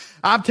know.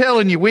 I'm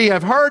telling you, we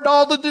have heard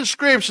all the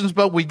descriptions,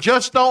 but we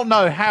just don't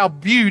know how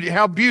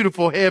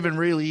beautiful heaven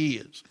really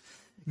is.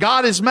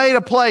 God has made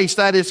a place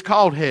that is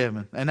called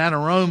heaven, and that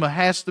aroma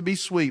has to be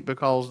sweet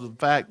because of the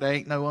fact there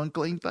ain't no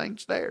unclean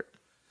things there.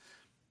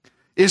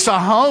 It's a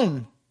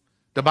home,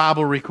 the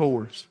Bible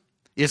records.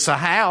 It's a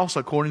house,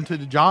 according to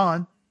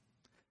John.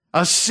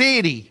 A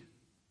city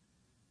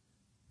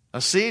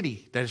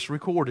that is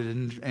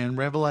recorded in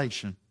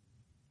Revelation.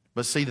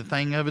 But see, the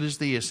thing of it is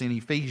this, in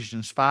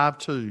Ephesians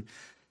 5:2,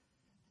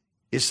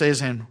 it says,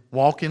 and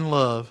walk in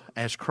love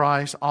as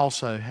Christ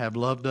also have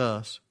loved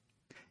us,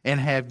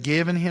 and have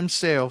given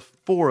himself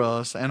for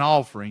us an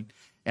offering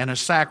and a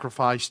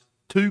sacrifice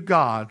to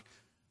God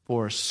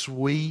for a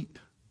sweet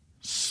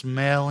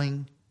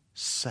smelling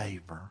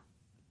savor.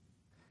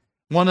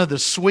 One of the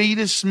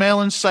sweetest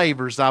smelling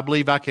savors I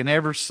believe I can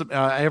ever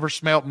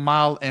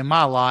smell in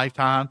my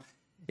lifetime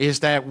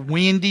is that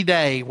windy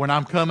day when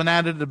I'm coming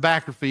out of the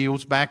backer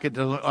fields back at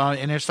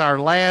and it's our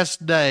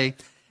last day,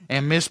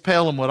 and Miss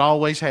Pelham would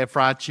always have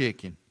fried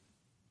chicken.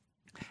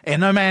 And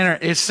no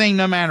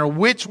matter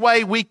which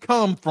way we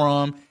come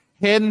from,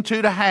 heading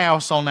to the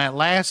house on that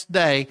last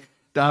day,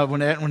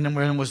 when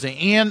it was the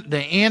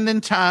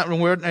ending time,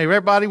 when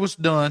everybody was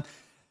done,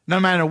 no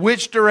matter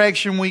which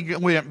direction we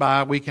went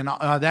by,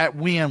 that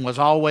wind was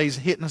always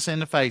hitting us in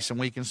the face, and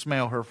we can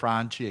smell her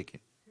frying chicken.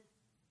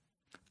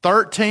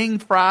 She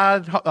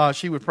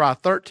would fry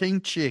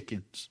 13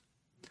 chickens,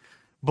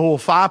 boil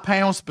 5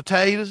 pounds of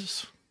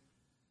potatoes,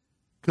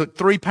 cook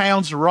 3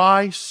 pounds of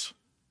rice,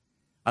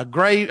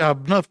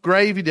 enough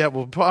gravy that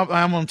will,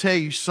 I'm going to tell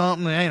you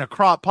something, there ain't a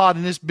crock pot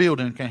in this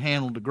building can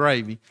handle the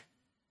gravy,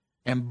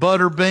 and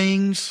butter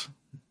beans,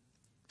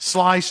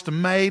 sliced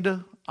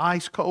tomato,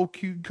 ice cold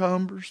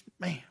cucumbers.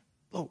 Man,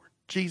 Lord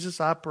Jesus,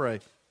 I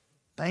pray.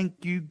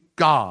 Thank you,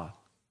 God.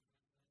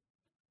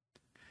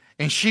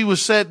 And she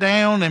was set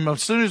down, and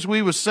as soon as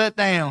we was set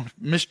down,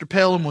 Mr.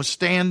 Pelham would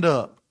stand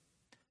up,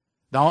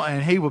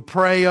 and he would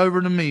pray over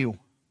the meal.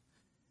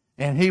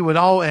 And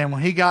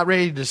when he got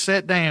ready to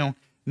sit down,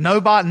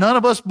 none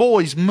of us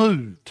boys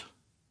moved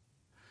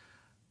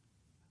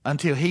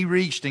until he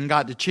reached and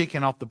got the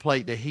chicken off the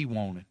plate that he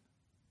wanted.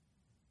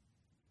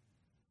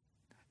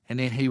 And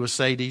then he would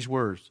say these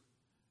words,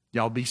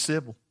 y'all be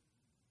civil.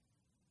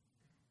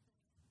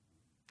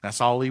 That's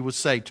all he would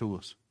say to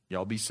us.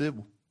 Y'all be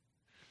civil.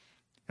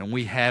 And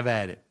we have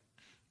at it.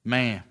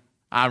 Man,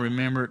 I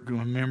remember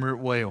it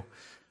well.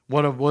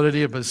 What it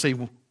is. But see,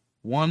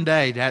 one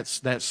day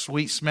that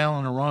sweet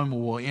smelling aroma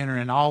will enter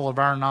in all of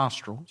our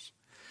nostrils.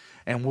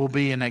 And we'll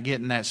be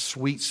getting that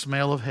sweet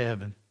smell of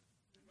heaven.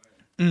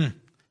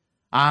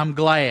 I'm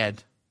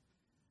glad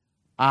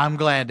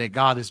that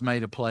God has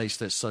made a place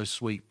that's so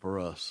sweet for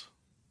us.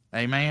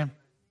 Amen?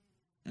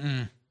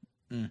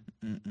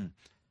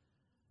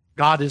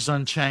 God is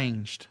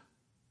unchanged.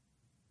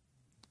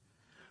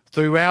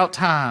 Throughout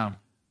time,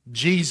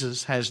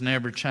 Jesus has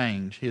never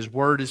changed. His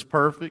word is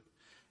perfect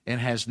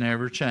and has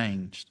never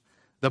changed.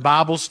 The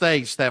Bible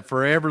states that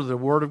forever the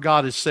word of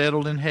God is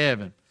settled in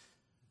heaven.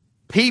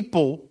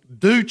 People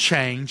do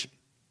change,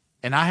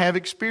 and I have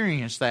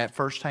experienced that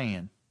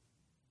firsthand.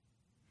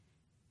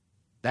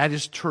 That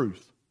is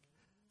truth.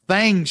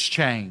 Things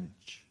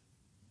change.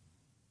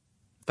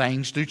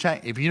 Things do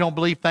change. If you don't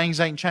believe things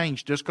ain't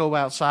changed, just go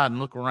outside and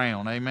look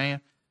around. Amen?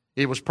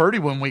 It was pretty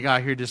when we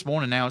got here this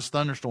morning. Now it's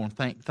thunderstorm.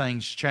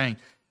 Things change.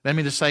 Let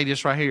me just say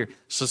this right here.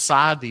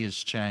 Society has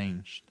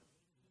changed.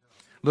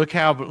 Look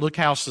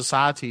how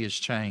society has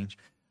changed.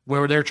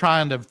 Where they're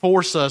trying to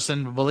force us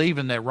into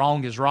believing that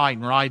wrong is right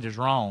and right is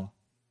wrong.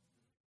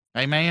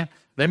 Amen?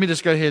 Let me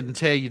just go ahead and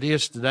tell you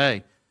this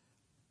today.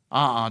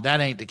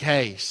 That ain't the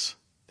case.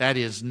 That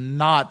is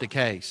not the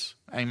case.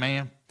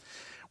 Amen?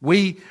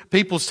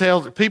 People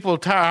are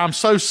tired. I'm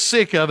so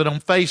sick of it on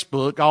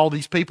Facebook. All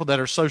these people that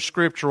are so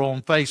scriptural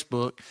on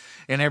Facebook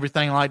and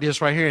everything like this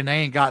right here, and they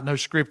ain't got no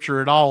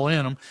scripture at all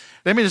in them.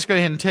 Let me just go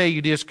ahead and tell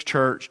you this,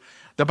 church.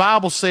 The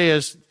Bible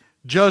says,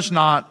 "Judge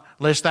not,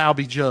 lest thou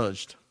be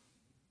judged."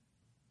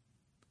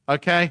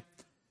 Okay?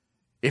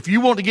 If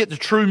you want to get the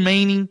true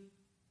meaning,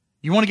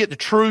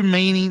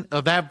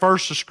 of that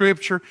verse of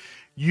Scripture,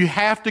 you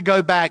have to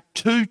go back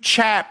 2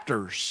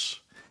 chapters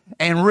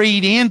and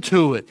read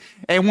into it.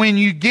 And when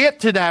you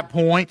get to that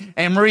point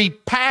and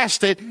read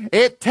past it,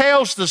 it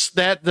tells us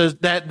that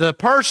the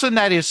person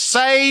that is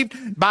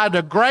saved by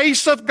the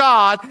grace of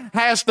God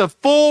has the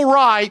full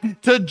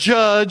right to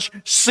judge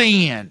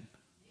sin.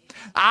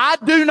 I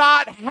do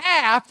not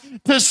have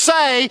to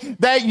say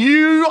that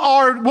you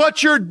are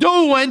what you're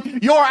doing,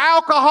 your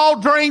alcohol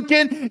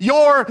drinking,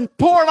 your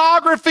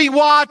pornography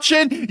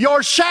watching,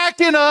 your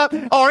shacking up,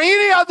 or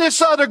any of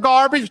this other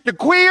garbage, the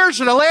queers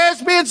and the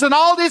lesbians and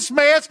all this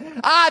mess.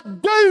 I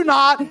do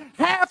not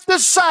have to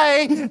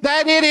say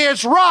that it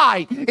is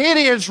right. It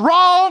is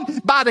wrong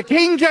by the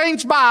King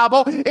James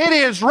Bible. It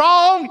is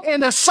wrong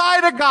in the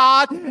sight of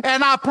God.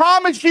 And I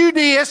promise you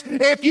this,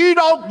 if you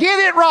don't get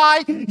it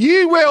right,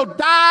 you will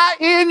die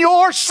in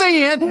your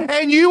sin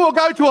and you will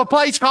go to a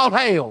place called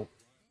hell.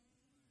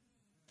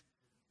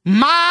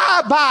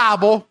 My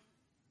Bible,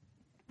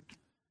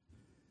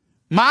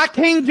 my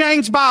King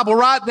James Bible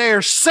right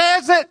there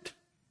says it,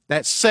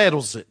 that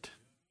settles it.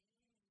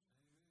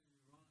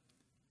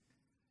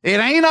 It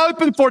ain't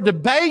open for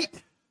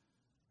debate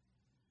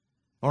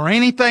or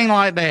anything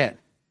like that.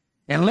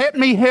 And let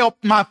me help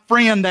my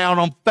friend out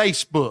on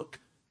Facebook.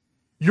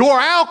 Your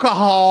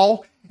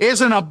alcohol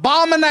is an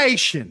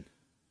abomination.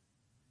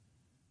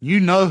 You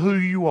know who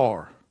you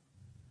are.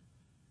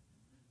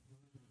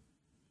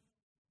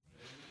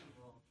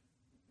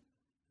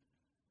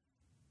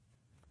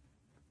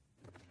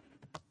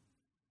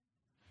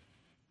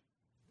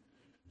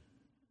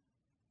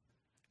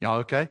 Y'all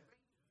okay?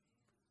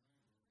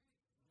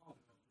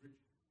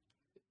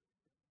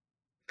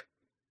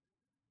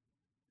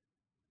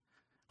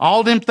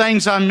 All them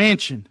things I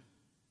mentioned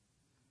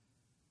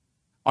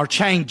are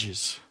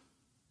changes.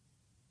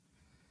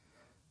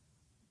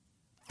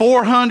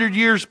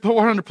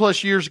 400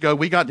 plus years ago,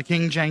 we got the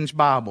King James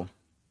Bible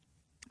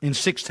in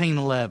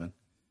 1611.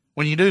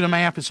 When you do the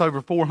math, it's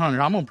over 400.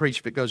 I'm going to preach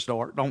if it goes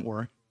dark. Don't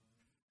worry.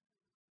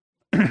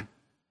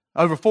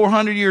 Over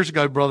 400 years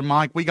ago, Brother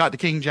Mike, we got the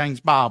King James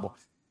Bible.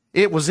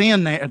 It was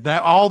in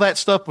there. All that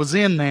stuff was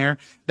in there,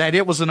 that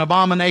it was an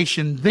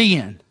abomination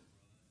then.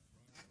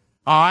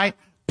 All right?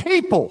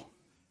 People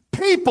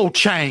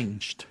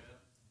changed.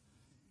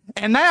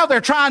 And now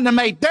they're trying to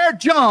make their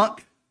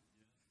junk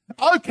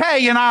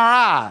okay in our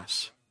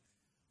eyes.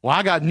 Well,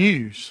 I got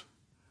news.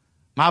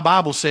 My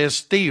Bible says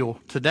still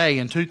today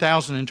in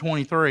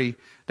 2023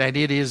 that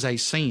it is a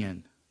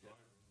sin.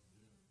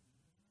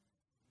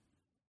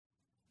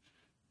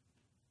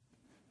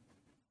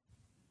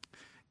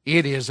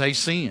 It is a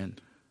sin.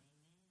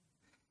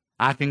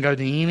 I can go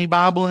to any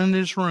Bible in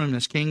this room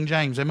that's King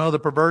James. Them other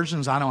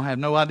perversions, I don't have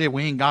no idea.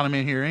 We ain't got them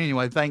in here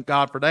anyway. Thank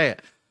God for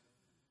that.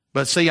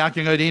 But see, I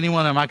can go to any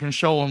one of them. I can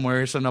show them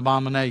where it's an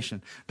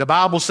abomination. The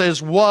Bible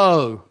says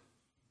woe.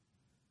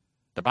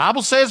 The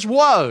Bible says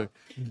woe.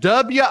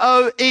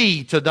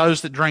 W-O-E to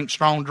those that drink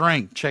strong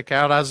drink. Check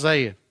out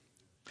Isaiah.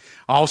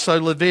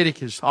 Also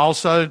Leviticus.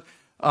 Also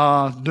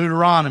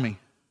Deuteronomy.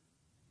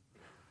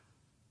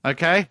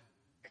 Okay?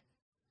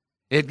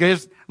 It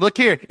gives, look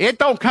here, it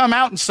don't come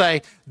out and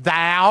say,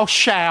 thou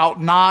shalt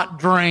not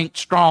drink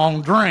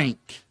strong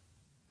drink.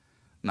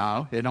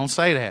 No, it don't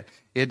say that.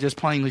 It just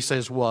plainly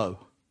says woe.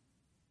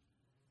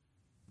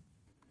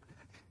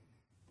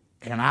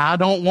 And I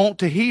don't want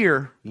to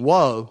hear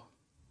woe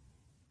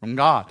from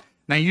God.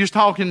 Now you're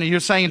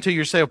saying to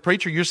yourself,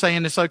 preacher, you're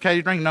saying it's okay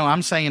to drink. No,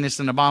 I'm saying it's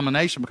an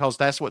abomination because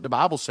that's what the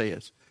Bible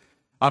says.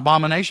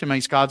 Abomination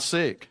makes God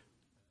sick.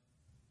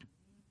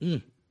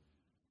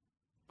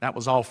 That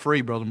was all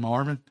free, Brother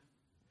Marvin.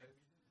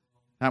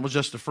 That was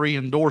just a free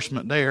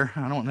endorsement there.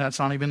 That's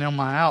not even in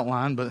my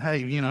outline, but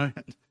hey,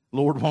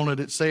 Lord wanted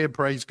it said,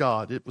 praise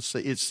God.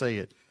 It's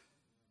said.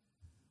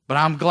 But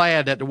I'm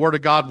glad that the Word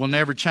of God will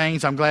never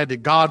change. I'm glad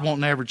that God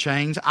won't never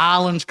change.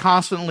 Islands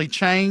constantly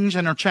change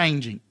and are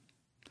changing.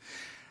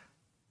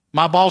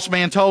 My boss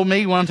man told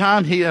me one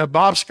time,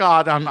 Bob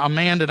Scott, a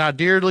man that I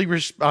dearly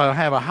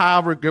have a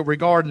high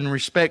regard and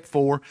respect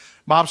for.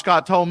 Bob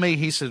Scott told me,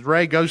 he says,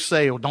 Ray, go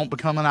sail. Don't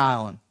become an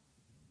island.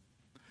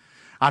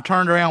 I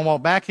turned around,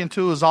 walked back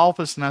into his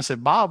office, and I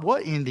said, Bob,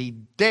 what in the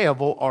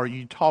devil are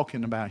you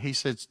talking about? He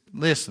said,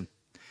 listen,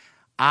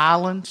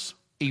 islands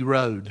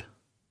erode.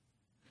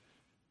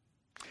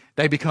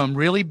 They become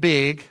really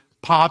big,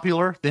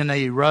 popular, then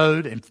they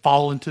erode and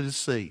fall into the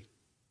sea.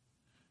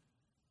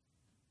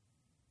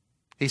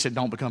 He said,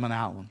 don't become an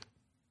island.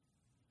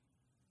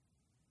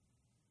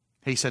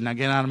 He said, now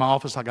get out of my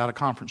office, I got a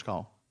conference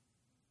call.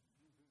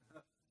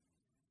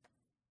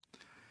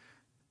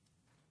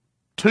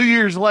 2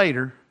 years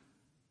later,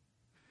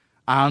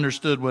 I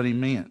understood what he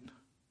meant.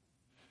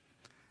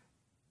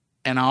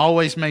 And I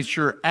always made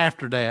sure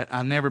after that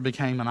I never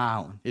became an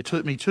island. It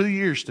took me 2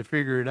 years to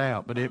figure it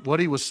out, but what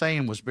he was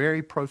saying was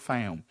very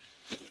profound.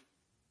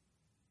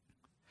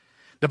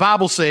 The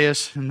Bible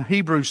says in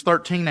Hebrews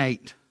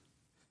 13:8,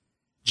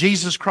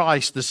 Jesus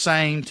Christ the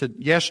same to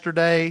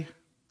yesterday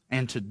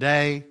and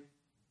today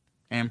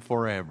and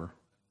forever.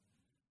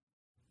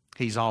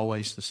 He's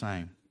always the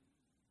same.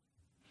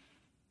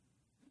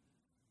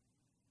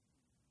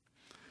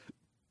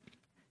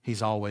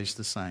 He's always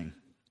the same.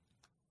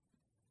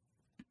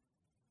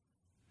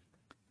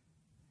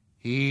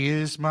 He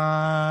is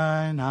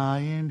mine, I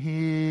am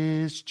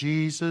His,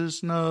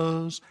 Jesus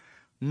knows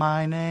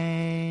my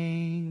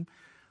name.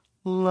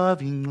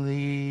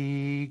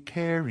 Lovingly,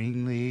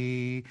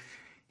 caringly,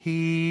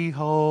 He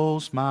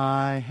holds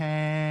my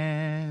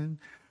hand.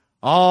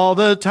 All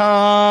the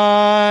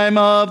time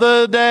of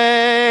the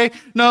day,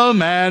 no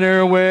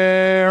matter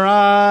where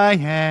I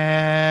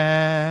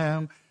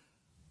am.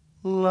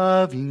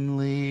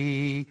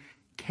 Lovingly,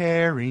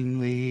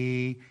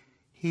 caringly,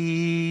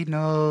 He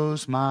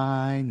knows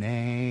my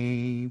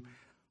name.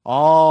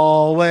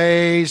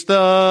 Always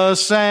the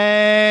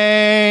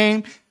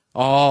same,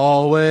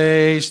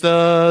 always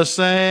the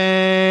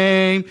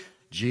same.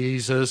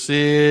 Jesus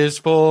is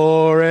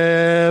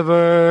forever,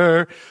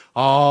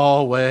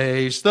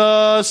 always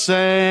the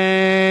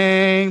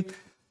same.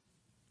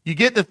 You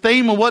get the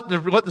theme of what the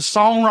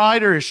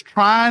songwriter is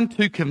trying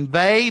to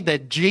convey,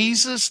 that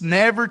Jesus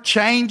never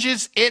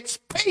changes. It's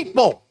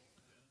people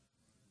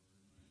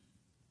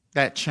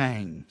that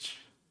change.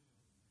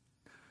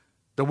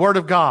 The Word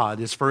of God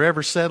is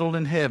forever settled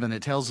in heaven.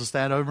 It tells us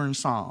that over in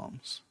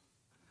Psalms.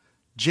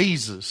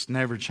 Jesus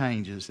never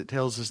changes. It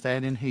tells us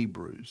that in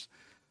Hebrews.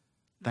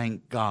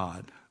 Thank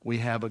God we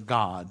have a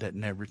God that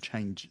never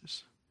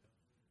changes.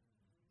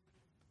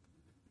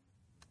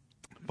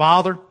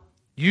 Father,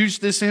 use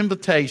this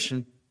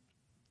invitation.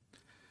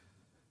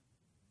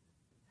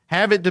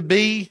 Have it to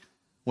be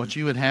what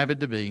you would have it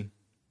to be.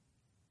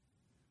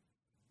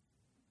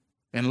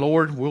 And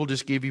Lord, we'll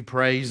just give you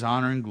praise,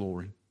 honor, and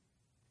glory.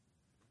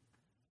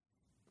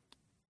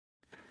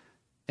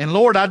 And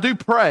Lord, I do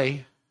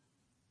pray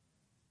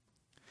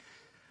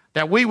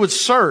that we would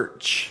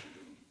search.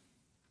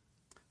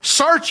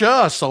 Search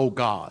us, O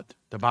God,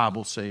 the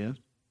Bible says.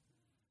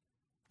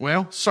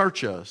 Well,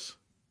 search us.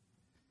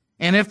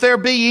 And if there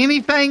be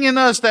anything in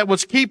us that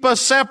would keep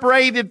us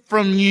separated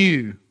from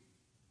you,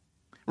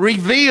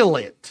 reveal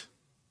it.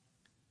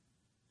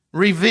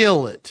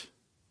 Reveal it.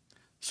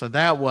 So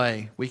that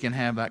way we can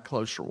have that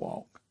closer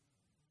walk.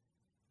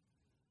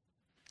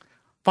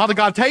 Father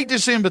God, take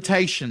this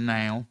invitation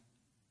now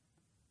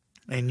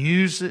and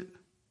use it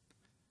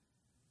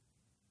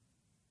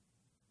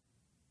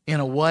in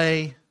a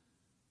way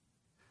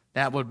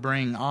that would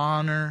bring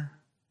honor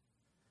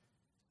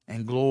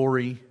and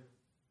glory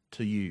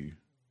to you.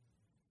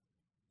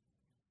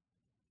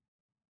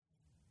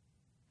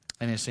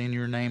 And it's in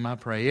your name I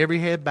pray. Every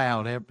head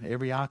bowed,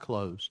 every eye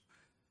closed.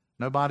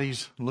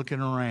 Nobody's looking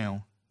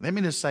around. Let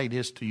me just say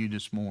this to you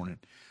this morning.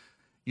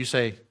 You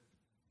say,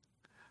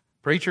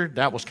 preacher,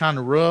 that was kind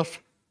of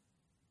rough,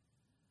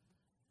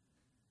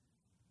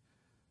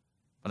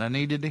 but I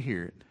needed to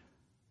hear it.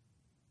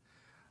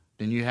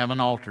 Then you have an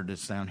altar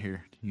that's down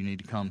here you need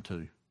to come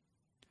to.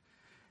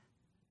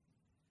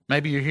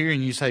 Maybe you're here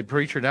and you say,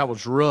 preacher, that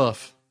was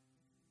rough.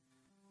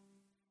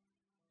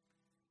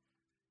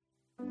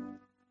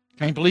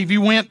 Can't believe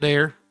you went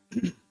there.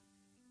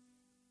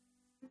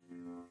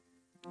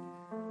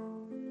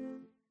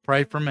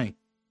 Pray for me.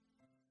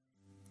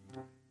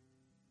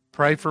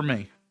 Pray for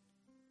me.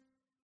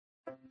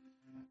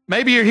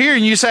 Maybe you're here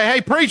and you say,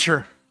 hey,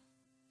 preacher,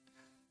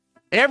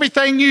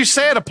 everything you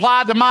said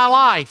applied to my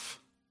life.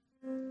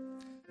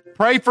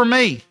 Pray for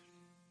me.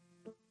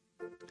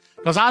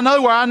 Because I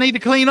know where I need to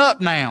clean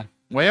up now.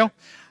 Well,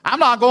 I'm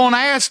not going to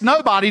ask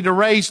nobody to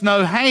raise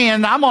no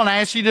hand. I'm going to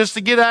ask you just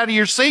to get out of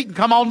your seat and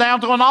come on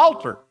down to an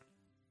altar.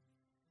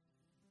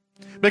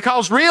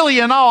 Because really,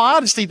 in all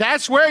honesty,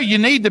 that's where you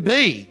need to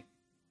be.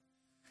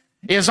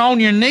 Is on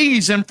your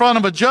knees in front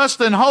of a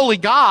just and holy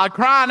God,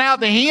 crying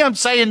out to Him,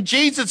 saying,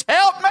 Jesus,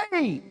 help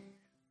me.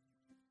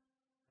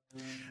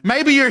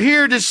 Maybe you're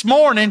here this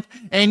morning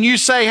and you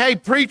say, hey,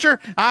 preacher,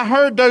 I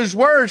heard those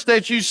words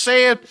that you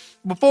said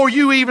before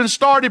you even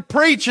started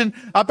preaching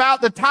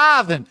about the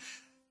tithing.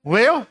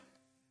 Well,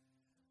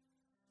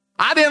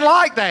 I didn't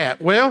like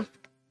that. Well,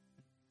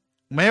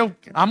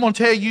 I'm going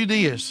to tell you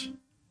this.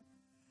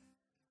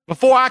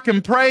 Before I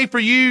can pray for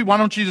you, why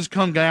don't you just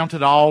come down to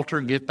the altar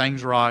and get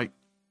things right?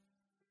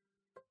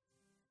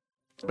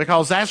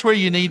 Because that's where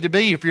you need to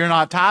be. If you're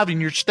not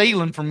tithing, you're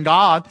stealing from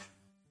God.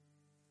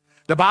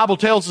 The Bible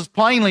tells us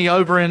plainly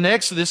over in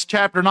Exodus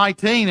chapter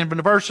 19 and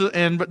the verse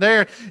and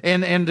there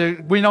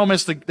and we know them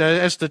as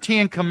the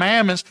 10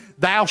 Commandments.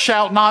 Thou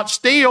shalt not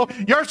steal.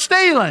 You're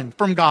stealing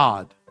from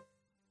God.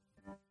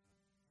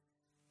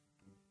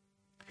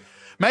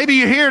 Maybe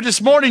you're here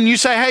this morning and you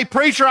say, hey,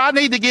 preacher, I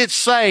need to get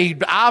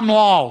saved. I'm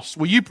lost.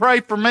 Will you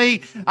pray for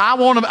me?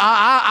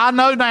 I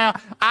know now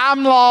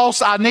I'm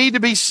lost. I need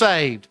to be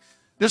saved.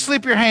 Just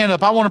slip your hand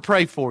up. I want to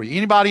pray for you.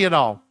 Anybody at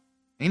all?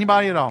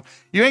 Anybody at all.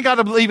 You ain't got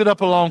to leave it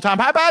up a long time.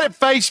 How about it,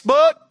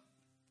 Facebook?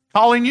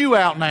 Calling you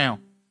out now.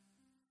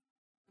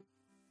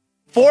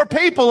 4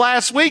 people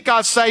last week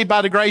got saved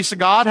by the grace of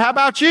God. How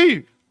about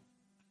you?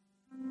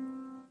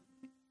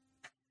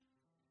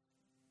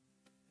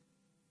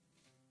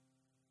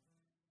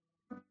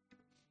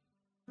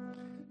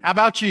 How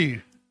about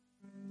you?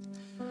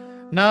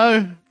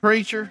 No,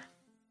 preacher.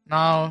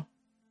 No.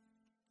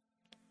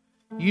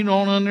 You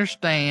don't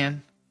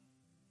understand.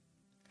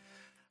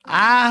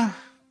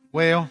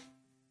 Well,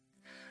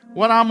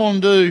 what I'm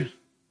going to do,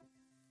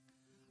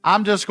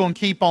 I'm just going to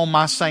keep on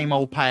my same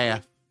old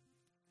path.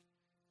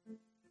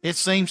 It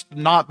seems to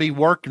not be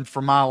working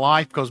for my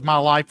life because my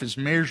life is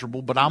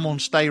miserable, but I'm going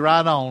to stay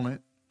right on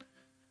it.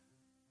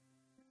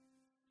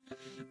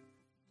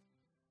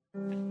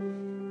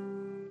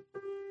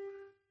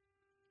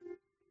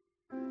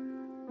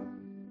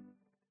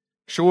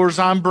 Sure as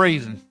I'm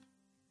breathing,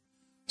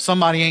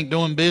 somebody ain't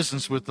doing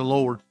business with the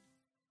Lord.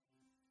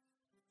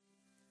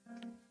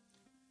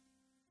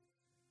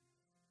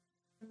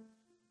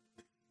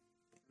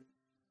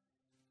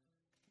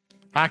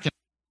 I can.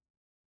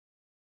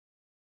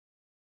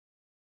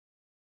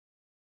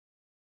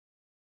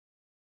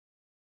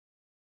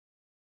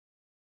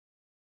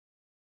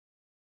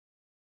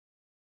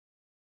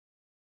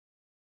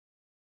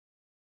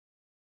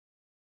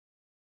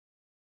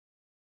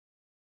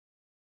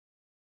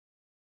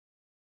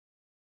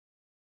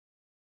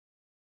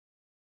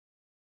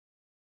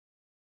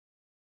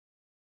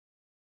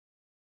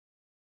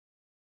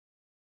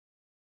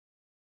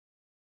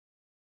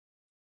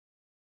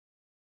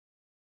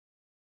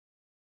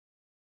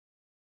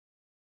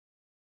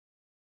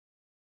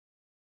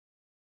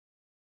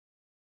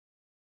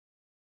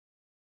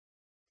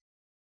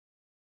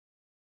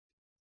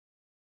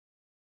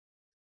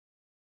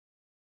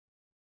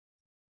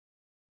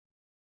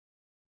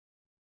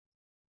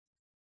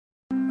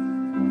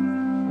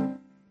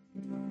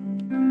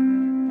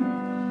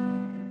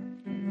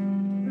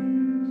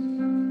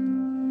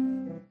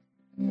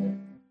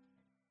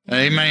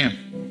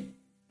 Amen.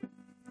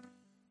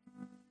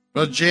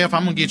 Brother Jeff,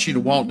 I'm going to get you to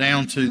walk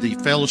down to the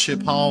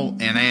fellowship hall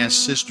and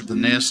ask Sister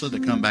Vanessa to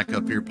come back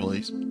up here,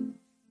 please.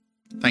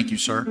 Thank you,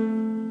 sir.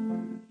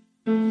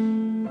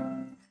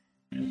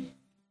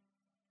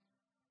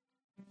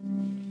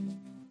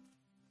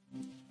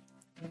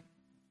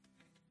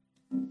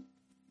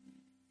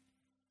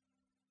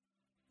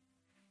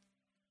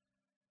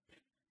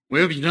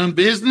 Well, have you done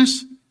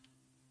business?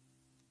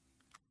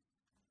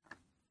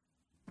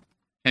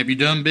 Have you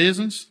done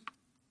business?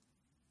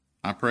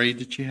 I pray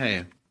that you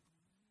have.